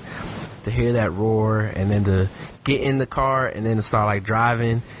leave. And to hear that roar, and then to get in the car, and then to start like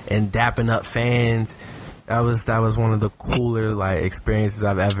driving and dapping up fans, that was one of the cooler like experiences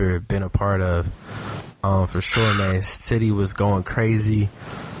I've ever been a part of. For sure, man. City was going crazy.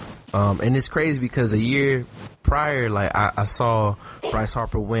 And it's crazy because a year prior, like I saw Bryce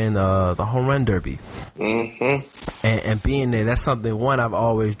Harper win the home run derby. And being there, that's something, one, I've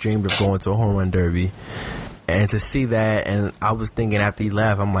always dreamed of going to a home run derby. And to see that, and I was thinking after he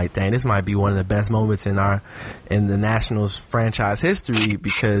left, I'm like, dang, this might be one of the best moments in the Nationals franchise history,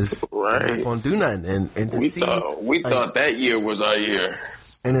 because they're not gonna do nothing. And to we thought that year was our year.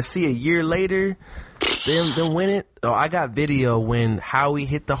 And to see a year later them win it. Oh, I got video when Howie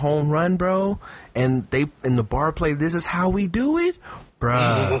hit the home run, bro, and they in the bar played "This Is How We Do It,"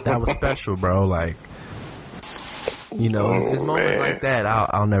 bruh. That was special, bro. Like, you know, it's moments like that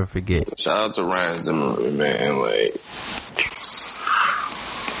I'll never forget. Shout out to Ryan Zimmerman, man. Like,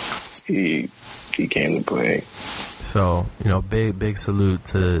 he came to play. So, you know, big salute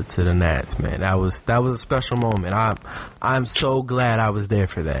to the Nats, man. That was a special moment. I'm so glad I was there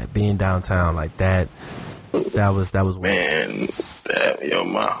for that. Being downtown like that. That was man.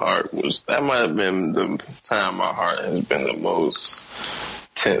 My heart was. That might have been the time my heart has been the most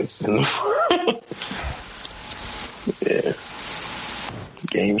tense in the world. Yeah.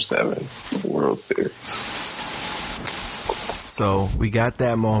 Game 7, World Series. So we got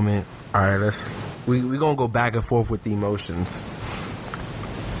that moment. All right, we're gonna go back and forth with the emotions.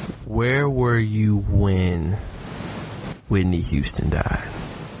 Where were you when Whitney Houston died?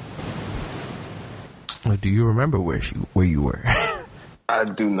 Or do you remember where you were? I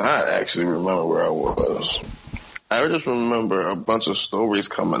do not actually remember where I was. I just remember a bunch of stories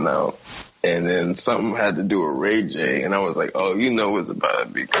coming out, and then something had to do with Ray J, and I was like, oh, you know it's about to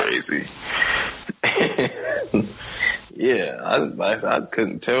be crazy. Yeah, I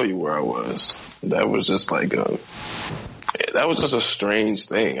couldn't tell you where I was. That was just like that was just a strange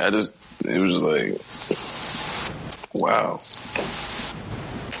thing. It was like, wow.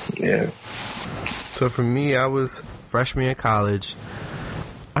 Yeah. So for me, I was freshman in college.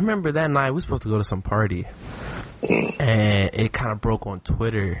 I remember that night we were supposed to go to some party, and it kind of broke on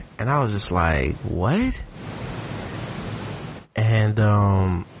Twitter, and I was just like, what? And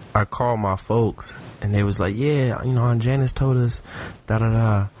I called my folks, and they was like, yeah, Aunt Janice told us,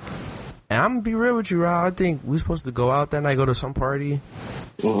 da-da-da. And I'm going to be real with you, Rob. I think we were supposed to go out that night, go to some party.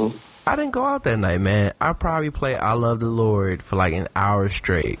 Mm-hmm. I didn't go out that night, man. I probably played I Love the Lord for like an hour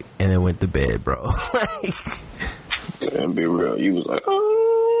straight, and then went to bed, bro. And be real, you was like,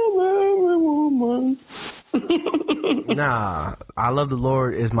 oh, every woman. Nah, I Love the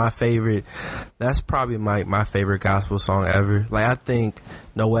Lord is my favorite. That's probably my favorite gospel song ever. Like, I think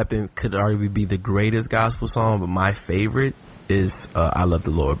No Weapon could arguably be the greatest gospel song, but my favorite is I Love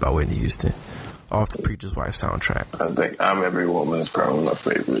the Lord by Whitney Houston, off the Preacher's Wife soundtrack. I think I'm Every Woman is probably my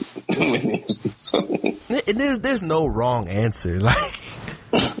favorite Whitney Houston song. There's no wrong answer. Like,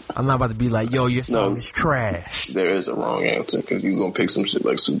 I'm not about to be like, yo, your song is trash. There is a wrong answer, because you're going to pick some shit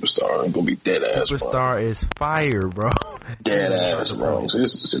like Superstar and going to be dead ass wrong. Superstar is fire, bro. Dead ass wrong. So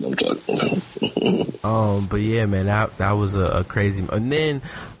this is the shit I'm talking about. But yeah, man, that was a crazy. And then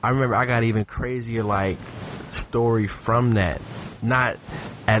I remember I got even crazier, like, story from that. Not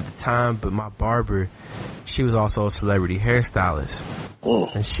at the time, but my barber, she was also a celebrity hairstylist.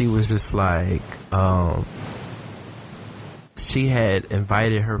 And she was just like, she had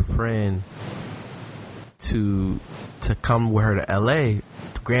invited her friend to come with her to LA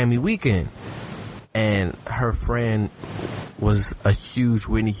Grammy weekend, and her friend was a huge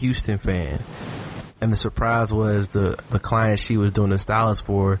Whitney Houston fan, and the surprise was the client she was doing the stylist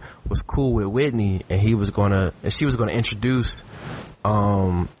for was cool with Whitney, and she was gonna introduce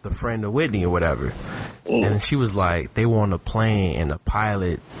the friend of Whitney or whatever. And she was like, they were on a plane and the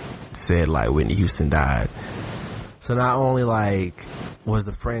pilot said like Whitney Houston died. So not only like was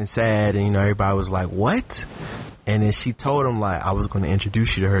the friend sad, and everybody was like, what? And then she told him like, I was going to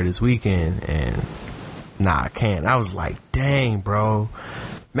introduce you to her this weekend, and nah, I can't. I was like, dang, bro.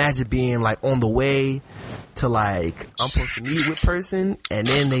 Imagine being like on the way to like, I'm supposed to meet with person, and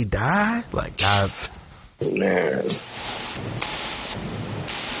then they die. Like, God, man,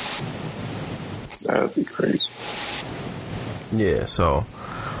 that'd be crazy. Yeah. So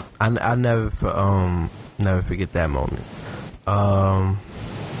I never forget that moment.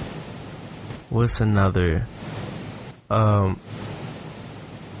 What's another? All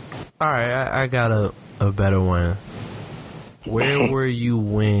right, I got a better one. Where were you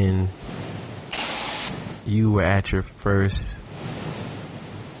when you were at your first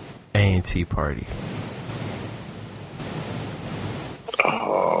A&T party?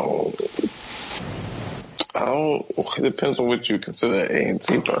 Oh, it depends on what you consider an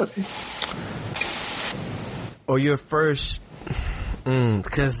A&T party. Or your first,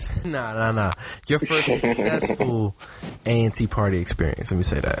 because, nah. Your first successful A&T party experience. Let me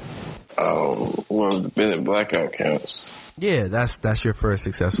say that. Well, the Bennett Blackout counts. Yeah, that's your first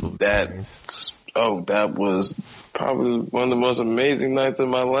successful experience. That was probably one of the most amazing nights of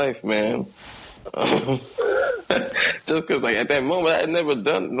my life, man. Just because, like, at that moment, I had never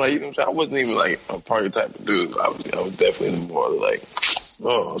done, like, I wasn't even, like, a party type of dude. I was definitely more, like,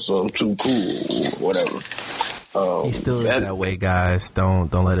 oh, so I'm too cool, whatever. He still is that way, guys. Don't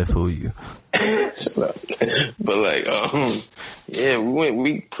let it fool you. Shut up. But, like, yeah,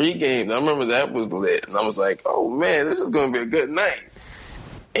 we pre-gamed. I remember that was lit. And I was like, oh, man, this is going to be a good night.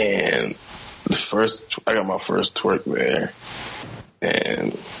 And I got my first twerk there.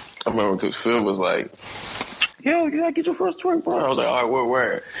 And I remember because Phil was like, yo, you gotta get your first twerk, bro. I was like, all right,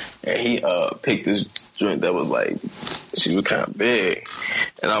 where? And he picked this joint that was like, she was kind of big.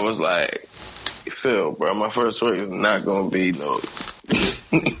 And I was like, Phil, bro, my first twerk is not gonna be no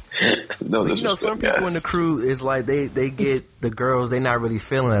some people in the crew is like, they get the girls, they not really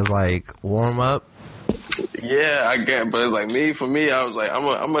feeling as like warm up. Yeah, I get, but it's like for me, I was like,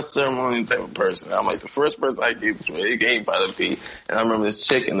 I'm a ceremonial type of person. I'm like, the first person I get to, it ain't by the beat. And I remember this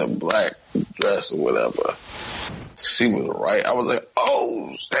chick in the black dress or whatever. She was right. I was like,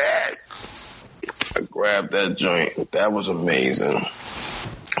 oh, shit. I grabbed that joint. That was amazing.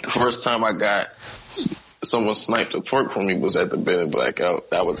 The first time I got someone sniped a twerk from me was at the Bennett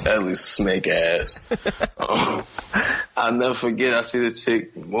Blackout. That was Ellie's snake ass. I'll never forget, I see the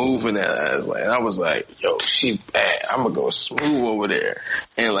chick moving that ass, like, and I was like, yo, she's bad. I'm gonna go smooth over there.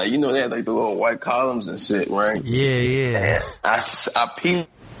 And like, they had like the little white columns and shit, right? Yeah. And I peeped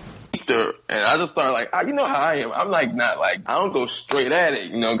her, and I just started like, you know how I am. I'm like, not like, I don't go straight at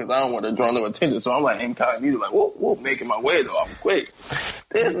it, because I don't want to draw no attention. So I'm like incognito, like, whoop, making my way though. I'm quick.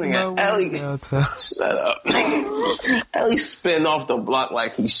 This nigga, Ellie, shut up. Ellie spin off the block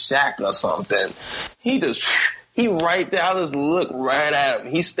like he's Shaq or something. He right there. I just look right at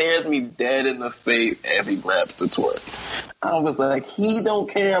him. He stares me dead in the face as he grabs the twerk. I was like, he don't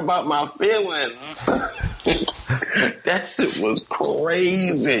care about my feelings. That shit was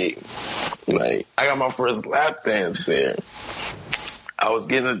crazy. Like, I got my first lap dance there. I was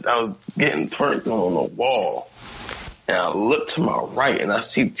getting twerked on the wall. And I look to my right and I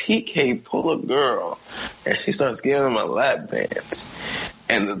see TK pull a girl and she starts giving him a lap dance.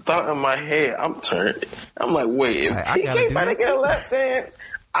 And the thought in my head, I'm turned. I'm like, wait, if TK about to get a lap dance,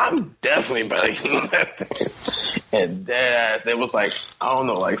 I'm definitely about to get a lap dance. And deadass, there was like, I don't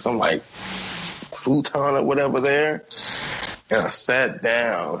know, like some like futon or whatever there. And I sat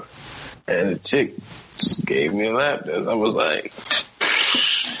down and the chick just gave me a lap dance. I was like,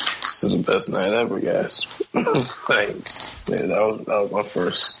 this is the best night ever, guys. Like, yeah, that was my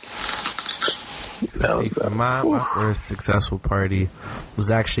first. See, for my first successful party was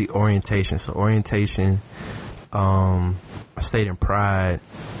actually orientation. So orientation, I stayed in Pride,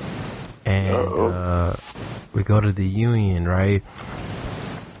 and we go to the Union, right?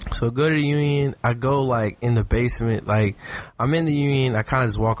 So go to the Union. I go like in the basement. Like I'm in the Union. I kind of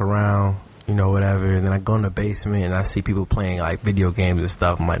just walk around, whatever. And then I go in the basement and I see people playing like video games and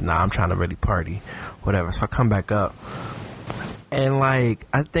stuff. I'm like, nah, I'm trying to really party, whatever. So I come back up. And like,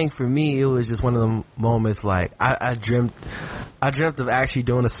 I think for me, it was just one of the moments like, I dreamt of actually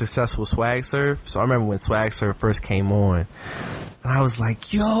doing a successful swag surf. So I remember when swag surf first came on and I was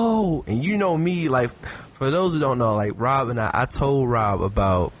like, yo, and me, like, for those who don't know, like Rob and I told Rob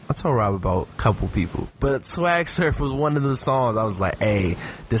about a couple people, but swag surf was one of the songs I was like, hey,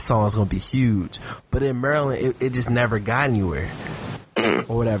 this song is going to be huge. But in Maryland, it just never got anywhere.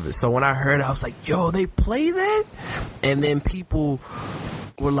 Or whatever. So when I heard it, I was like, yo, they play that? And then people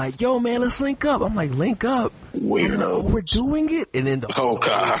were like, yo, man, let's link up. I'm like, link up? Like, oh, we're doing it? And then the whole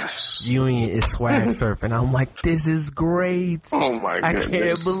Union is swag surf. And I'm like, this is great. Oh my goodness. I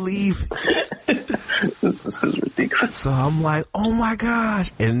can't believe it. This is ridiculous. So I'm like, oh my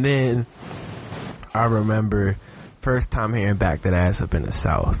gosh. And then I remember first time hearing Back That Ass Up in the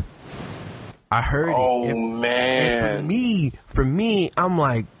South. I heard it. Oh, man. And for me, I'm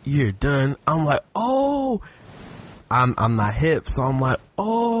like, you're done. I'm like, oh, I'm not hip. So I'm like,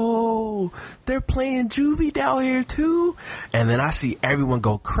 oh, they're playing Juvie down here too. And then I see everyone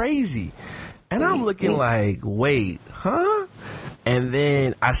go crazy. And I'm looking like, wait, huh? And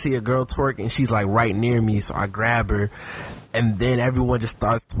then I see a girl twerk and she's like right near me. So I grab her. And then everyone just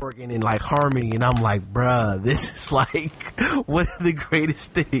starts twerking in like harmony. And I'm like, bruh, this is like one of the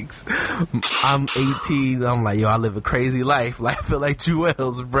greatest things. I'm 18. I'm like, yo, I live a crazy life. Like, I feel like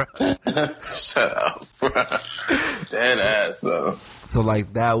Jewels, bruh. Shut up, bruh. Dead ass, though. So,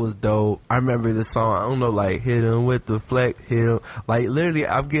 like, that was dope. I remember the song, I don't know, like, hit him with the flex, hit him. Like, literally,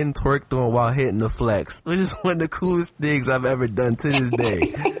 I'm getting twerked on while hitting the flex, which is one of the coolest things I've ever done to this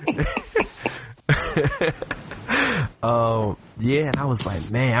day. Yeah, and I was like,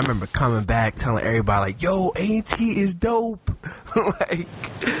 man, I remember coming back telling everybody, like, yo, A&T is dope. Like,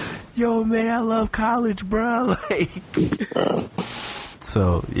 yo, man, I love college, bro. Like,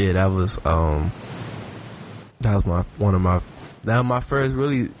 so, yeah, that was my first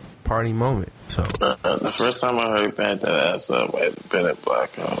really party moment. So the first time I heard Back That Ass Up, I had been at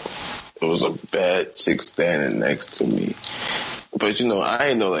Blackout. It was a bad chick standing next to me. But I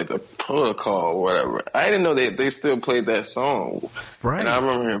didn't know like the protocol or whatever. I didn't know they still played that song. Right. And I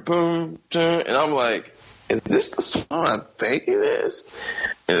remember hearing boom, boom, and I'm like, is this the song I think it is?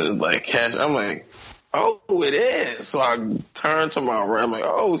 And it's like Cash. I'm like, oh, it is. So I turned to my right. I'm like,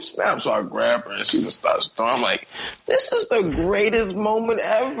 oh, snap. So I grab her and she just starts throwing. I'm like, this is the greatest moment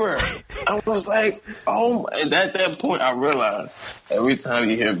ever. I was like, oh, and at that point I realized every time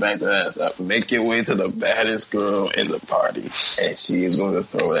you hear Back That Ass Up, make your way to the baddest girl in the party and she is going to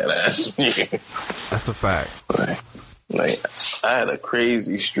throw that ass on you. That's a fact. Like, I had a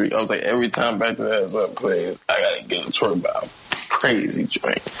crazy streak. I was like, every time Back That Ass Up plays, I got to get a twerk by crazy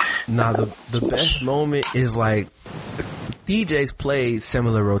drink. Nah, the best moment is like DJs play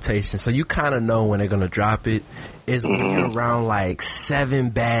similar rotations, so you kind of know when they're gonna drop it. Is when you're around like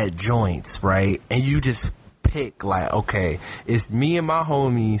 7 bad joints, right? And you just pick like, okay, it's me and my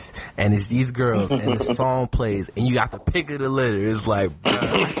homies, and it's these girls, and the song plays, and you got to pick of the litter. It's like, bro,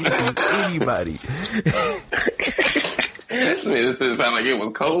 I can choose anybody. This sound like it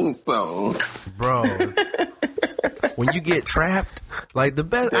was Cold Stone, bro. when you get trapped, like the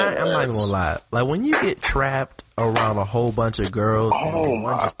best, I'm not even gonna lie. Like when you get trapped around a whole bunch of girls and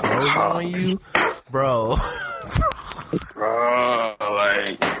one just throws it on you, bro. Bro,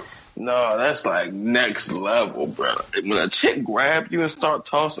 like, no, that's like next level, bro. When a chick grab you and start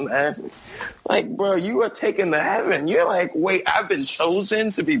tossing ass, like, bro, you are taken to heaven. You're like, wait, I've been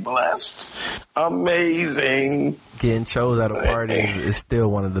chosen to be blessed? Amazing. Getting chosen at a party is still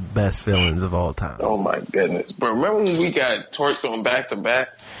one of the best feelings of all time. Oh my goodness. Bro, remember when we got torched on back to back?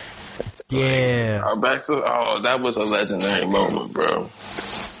 Yeah. Our back to, that was a legendary moment, bro.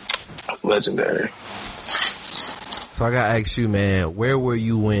 Legendary. So I gotta ask you, man, where were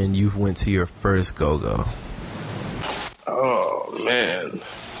you when you went to your first go-go? Oh, man.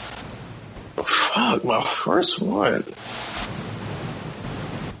 Fuck, my first one.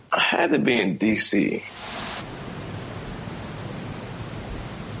 I had to be in D.C.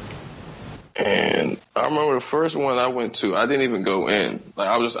 And I remember the first one I went to, I didn't even go in. Like,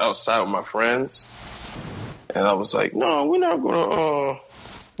 I was just outside with my friends. And I was like, no, we're not gonna,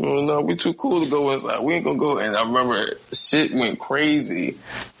 no, we too cool to go inside. We ain't gonna go. And I remember shit went crazy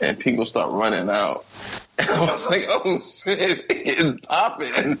and people start running out. And I was like, oh shit, it's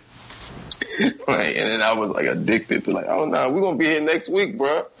popping. Like, and then I was like addicted to like, oh no, we're gonna be here next week,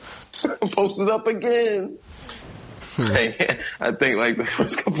 bro. Post it up again. Like, I think like the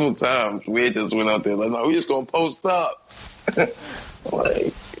first couple of times we just went out there like, no, we just gonna post up.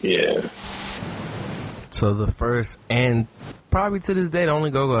 Like, yeah. So the first and probably to this day the only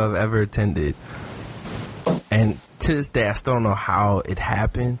go-go I've ever attended, and to this day I still don't know how it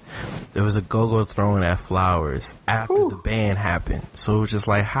happened. There was a go-go thrown at Flowers after the band happened, so it was just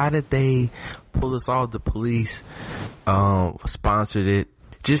like, how did they pull us off? The police sponsored it.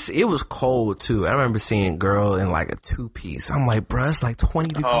 Just, it was cold too. I remember seeing girl in like a 2-piece. I'm like, bruh, it's like 20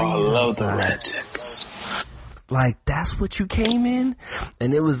 degrees I love outside. the Ratchets. Like, that's what you came in?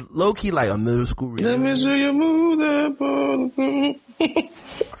 And it was low-key like a middle school reunion. Let me see you move that ball.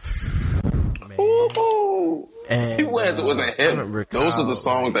 Ooh. And He wasn't him. Those are the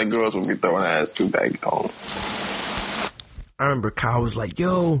songs that girls would be throwing ass to back home. I remember Kyle was like,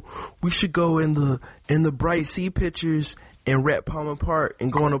 yo, we should go in the Bright Sea pictures and rep Palmer Park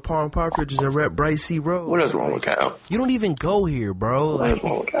and go on the Palmer Park pictures and rep Bright Sea Road. What is wrong with Kyle? You don't even go here, bro. Like,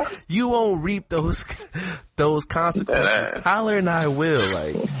 you won't reap those consequences. Tyler and I will.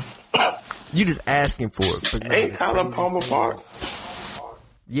 Like, you just asking for it. But no, Ain't Tyler Palmer Park?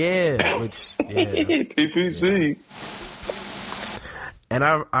 Yeah, PPC. And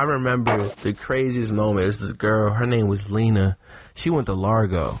I remember the craziest moment. It was this girl, her name was Lena. She went to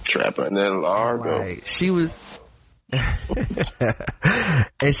Largo. Trapper in that Largo. Like, she was,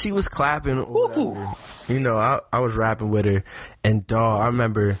 and she was clapping. You know, I was rapping with her, and dog, I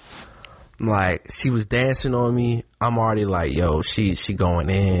remember, like, she was dancing on me. I'm already like, yo, she going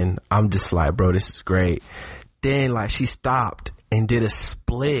in. I'm just like, bro, this is great. Then, like, she stopped and did a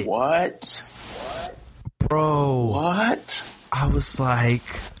split. What? Bro. What? I was like,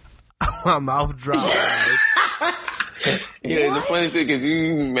 my mouth dropped. Like, yeah, the funny thing is,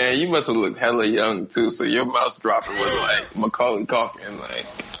 you must have looked hella young too. So your mouth dropping was like Macaulay Culkin, like.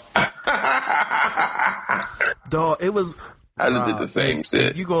 Dog, it was. I just did the same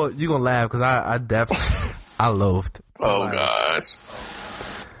shit. You gonna laugh because I definitely I loathed. Oh like, gosh,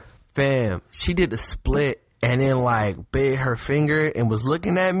 fam, she did the split and then like bit her finger and was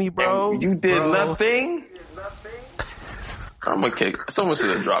looking at me, bro. And you did nothing. I'm gonna kick. Someone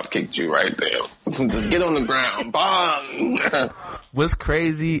should have drop kicked you right there. Just get on the ground. Bong. What's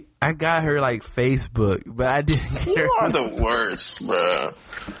crazy? I got her like Facebook, but I didn't get her. You are the worst, bro.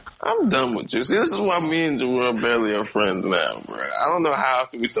 I'm done with you. See, this is why me and Joel Bailey are friends now, bro. I don't know how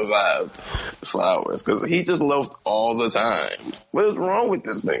we survived Flowers because he just loafed all the time. What is wrong with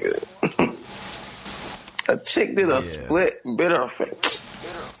this nigga? A chick did a split, bit her finger.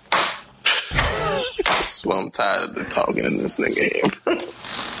 Well, I'm tired of the talking in this nigga here.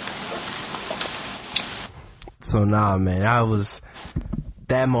 So nah, man,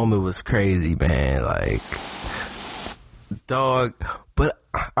 that moment was crazy, man. Like, dog. But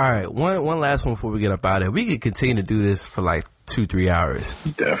all right, one last one before we get up out of here. We could continue to do this for like 2-3 hours.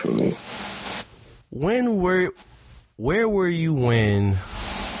 Definitely. Where were you when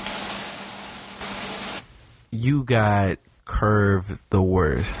you got curved the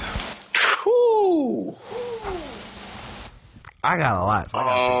worst? Whew. I got a lot. So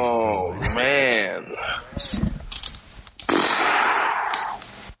man.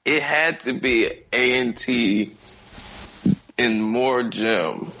 It had to be A&T in Moore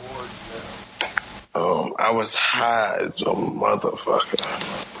Gym. I was high as a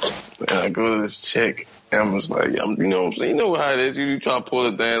motherfucker. And I go to this chick And I'm just like, you know what I'm saying? You know how it is. You try to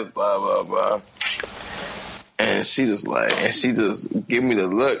pull the dance, blah, blah, blah. And she just give me the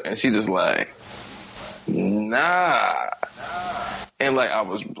look, and she just like, nah. And like, I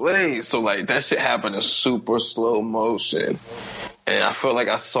was blazed. So like, that shit happened in super slow motion. And I felt like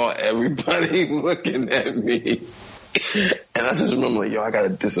I saw everybody looking at me. And I just remember like, yo, I gotta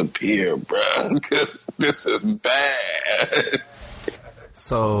disappear, bro, because this is bad.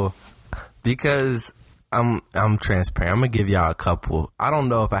 So, because I'm transparent, I'm gonna give y'all a couple. I don't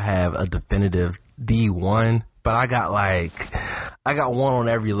know if I have a definitive D1, but I got one on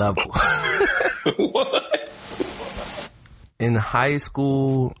every level. What? In high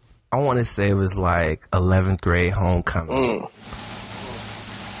school, I want to say it was like 11th grade homecoming.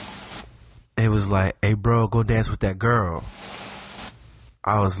 It was like, hey bro, go dance with that girl.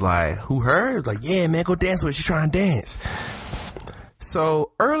 I was like, who, her? It was like, yeah man, go dance with her. She's trying to dance.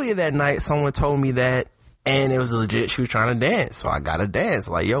 So earlier that night, someone told me that, and it was legit. She was trying to dance, so I got to dance.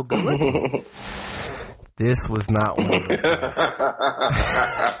 Like, yo, good looking. This was not one of those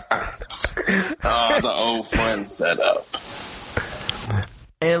Oh, the old friend setup.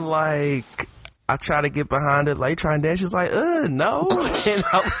 And like, I try to get behind it, like trying to dance. She's like, no. And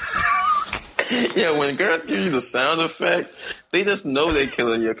I was like, yeah, when girls give you the sound effect, they just know they're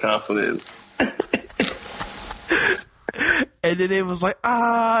killing your confidence. and then it was like,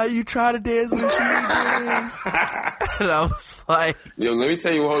 you try to dance when she dance. And I was like, yo, let me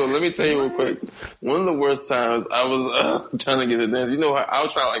tell you real quick. One of the worst times I was trying to get a dance. You know how I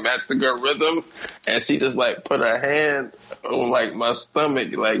was trying to like match the girl rhythm, and she just like put her hand on like my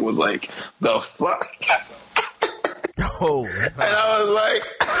stomach, like was like, the fuck? oh. And I was like,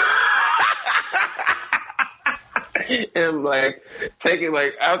 and like taking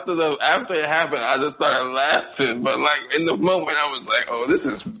like after it happened, I just started laughing. But like in the moment, I was like, oh, this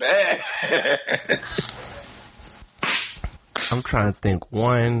is bad. I'm trying to think.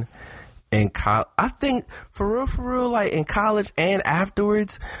 One in college, I think for real, like in college and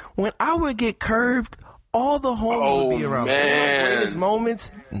afterwards, when I would get curved, all the homies would be around. Man. My greatest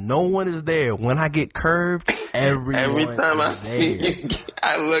moments, no one is there. When I get curved, every time I see you,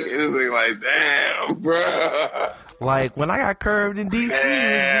 I look at this thing like, damn, bro. Like when I got curved in DC, it was me,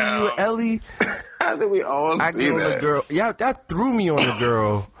 you, and Ellie. How did we all see that? A girl. Yeah, that threw me on the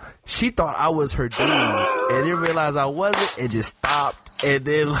girl. She thought I was her dude, and didn't realize I wasn't, and just stopped. And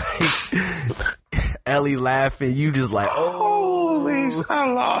then like Ellie laughing, you just like, holy,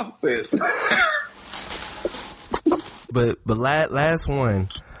 I lost it. But last one,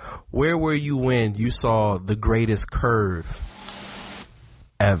 where were you when you saw the greatest curve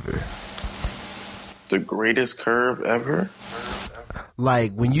ever? The greatest curve ever?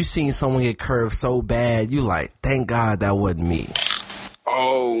 Like when you seen someone get curved so bad, you like, thank God that wasn't me.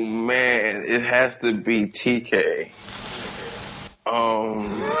 Oh man, it has to be TK.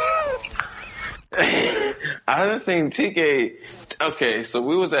 I haven't seen TK. Okay, so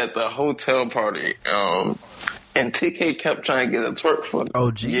we was at the hotel party, and TK kept trying to get a twerk from.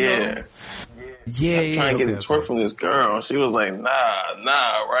 Oh, Gio? Yeah. Trying to get a twerk from this girl. She was like,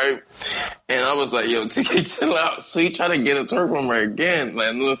 nah, right? And I was like, yo, TK, chill out. So he tried to get a twerk from her again,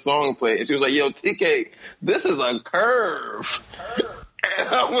 like another song played. And she was like, yo, TK, this is a curve. And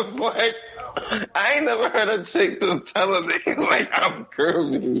I was like, I ain't never heard a chick just tell a nigga like, I'm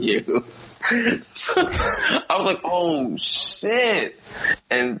curving you. So I was like, oh shit.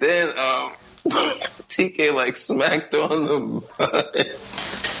 And then TK like smacked her on the butt.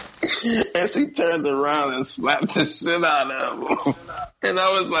 And she turned around and slapped the shit out of him. And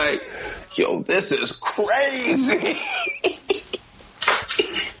I was like, yo, this is crazy.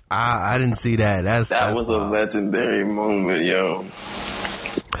 I didn't see that. That was wild. A legendary moment, yo.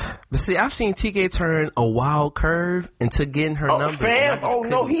 But see, I've seen TK turn a wild curve into getting her number. Fam,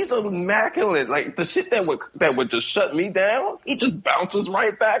 no, he's immaculate. Like the shit that would just shut me down, he just bounces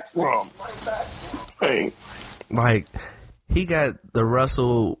right back from. Hey. Like, he got the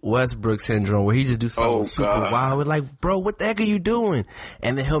Russell Westbrook syndrome where he just do something super wild. We're like, bro, what the heck are you doing?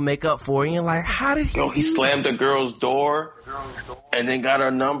 And then he'll make up for it. And you're like, how did he slammed a girl's door and then got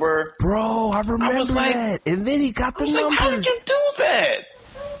her number. Bro, I remember that. And then he got the number. Like, how did you do that?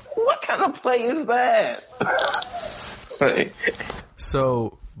 What kind of play is that?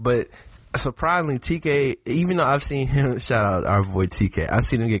 So, but surprisingly, TK, even though I've seen him, shout out our boy TK, I've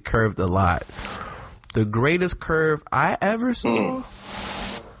seen him get curved a lot. The greatest curve I ever saw,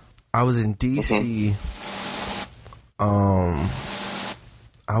 I was in DC. I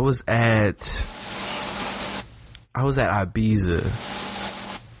was at Ibiza.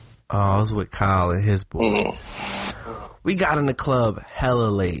 I was with Kyle and his boys. We got in the club hella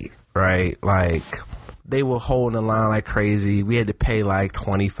late, right? Like they were holding the line like crazy. We had to pay like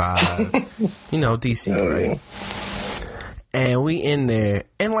 $25. You know, DC, right? And we in there,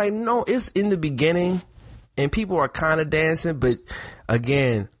 and like, no, it's in the beginning, and people are kind of dancing, but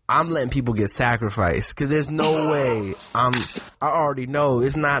again, I'm letting people get sacrificed because there's no way. I already know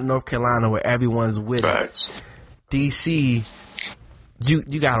it's not North Carolina where everyone's with it. DC,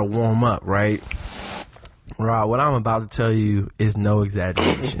 you gotta warm up, right? Rob, what I'm about to tell you is no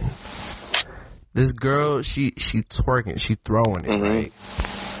exaggeration. This girl, she twerking, she throwing it, right?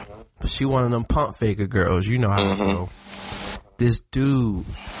 But she one of them pump faker girls. You know how it go. This dude,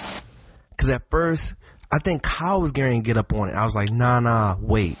 because at first, I think Kyle was getting to get up on it. I was like, nah,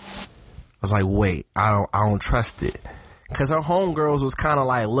 wait. I was like, wait, I don't trust it. Because her homegirls was kind of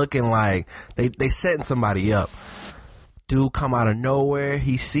like looking like they setting somebody up. Dude come out of nowhere.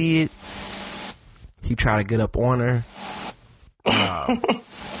 He see it. He try to get up on her.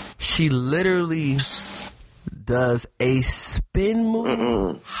 She literally does a spin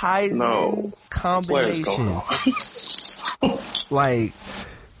move, Heisman combination. Like,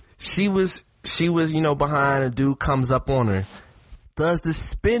 she was, you know, behind, a dude comes up on her, does the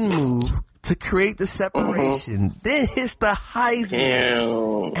spin move to create the separation, then hits the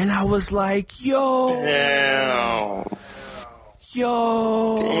Heisman. And I was like, yo.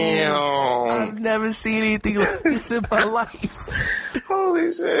 I've never seen anything like this in my life.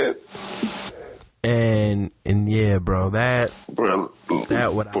 Holy shit. And yeah, bro, let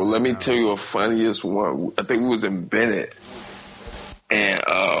me tell you a funniest one. I think we was in Bennett,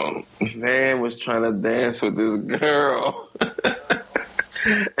 and Van was trying to dance with this girl.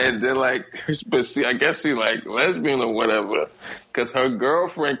 And then, like, but I guess she like lesbian or whatever, because her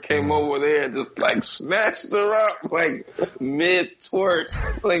girlfriend came over there and just like snatched her up like mid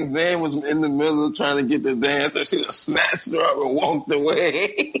twerk. Like, Van was in the middle of trying to get the dance, and she just snatched her up and walked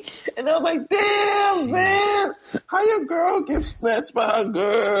away. And I was like, damn, Van, how your girl get snatched by her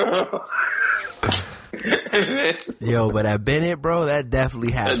girl? Yo, but at Bennett, bro, that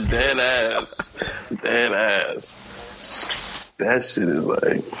definitely happened. Dead ass. That shit is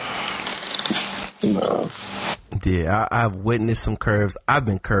like, no. Yeah, I've witnessed some curves. I've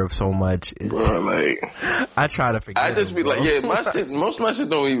been curved so much. Bro, like, I try to forget. I just be like, yeah, my shit. Most of my shit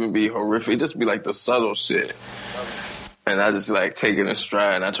don't even be horrific. It just be like the subtle shit, and I just like take it in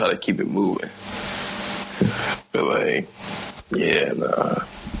stride and I try to keep it moving. But like, yeah, nah.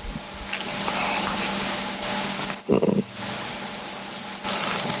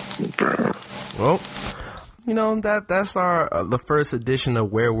 Bro. Well, you know, that's our the first edition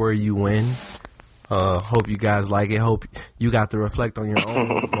of Where Were You When. Hope you guys like it. Hope you got to reflect on your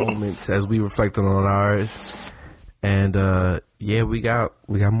own moments as we reflected on ours. And yeah, we got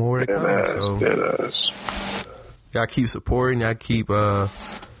more to come. So y'all keep supporting. Y'all keep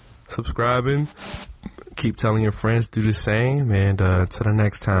subscribing. Keep telling your friends to do the same. And until the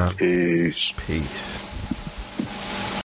next time. Peace. Peace.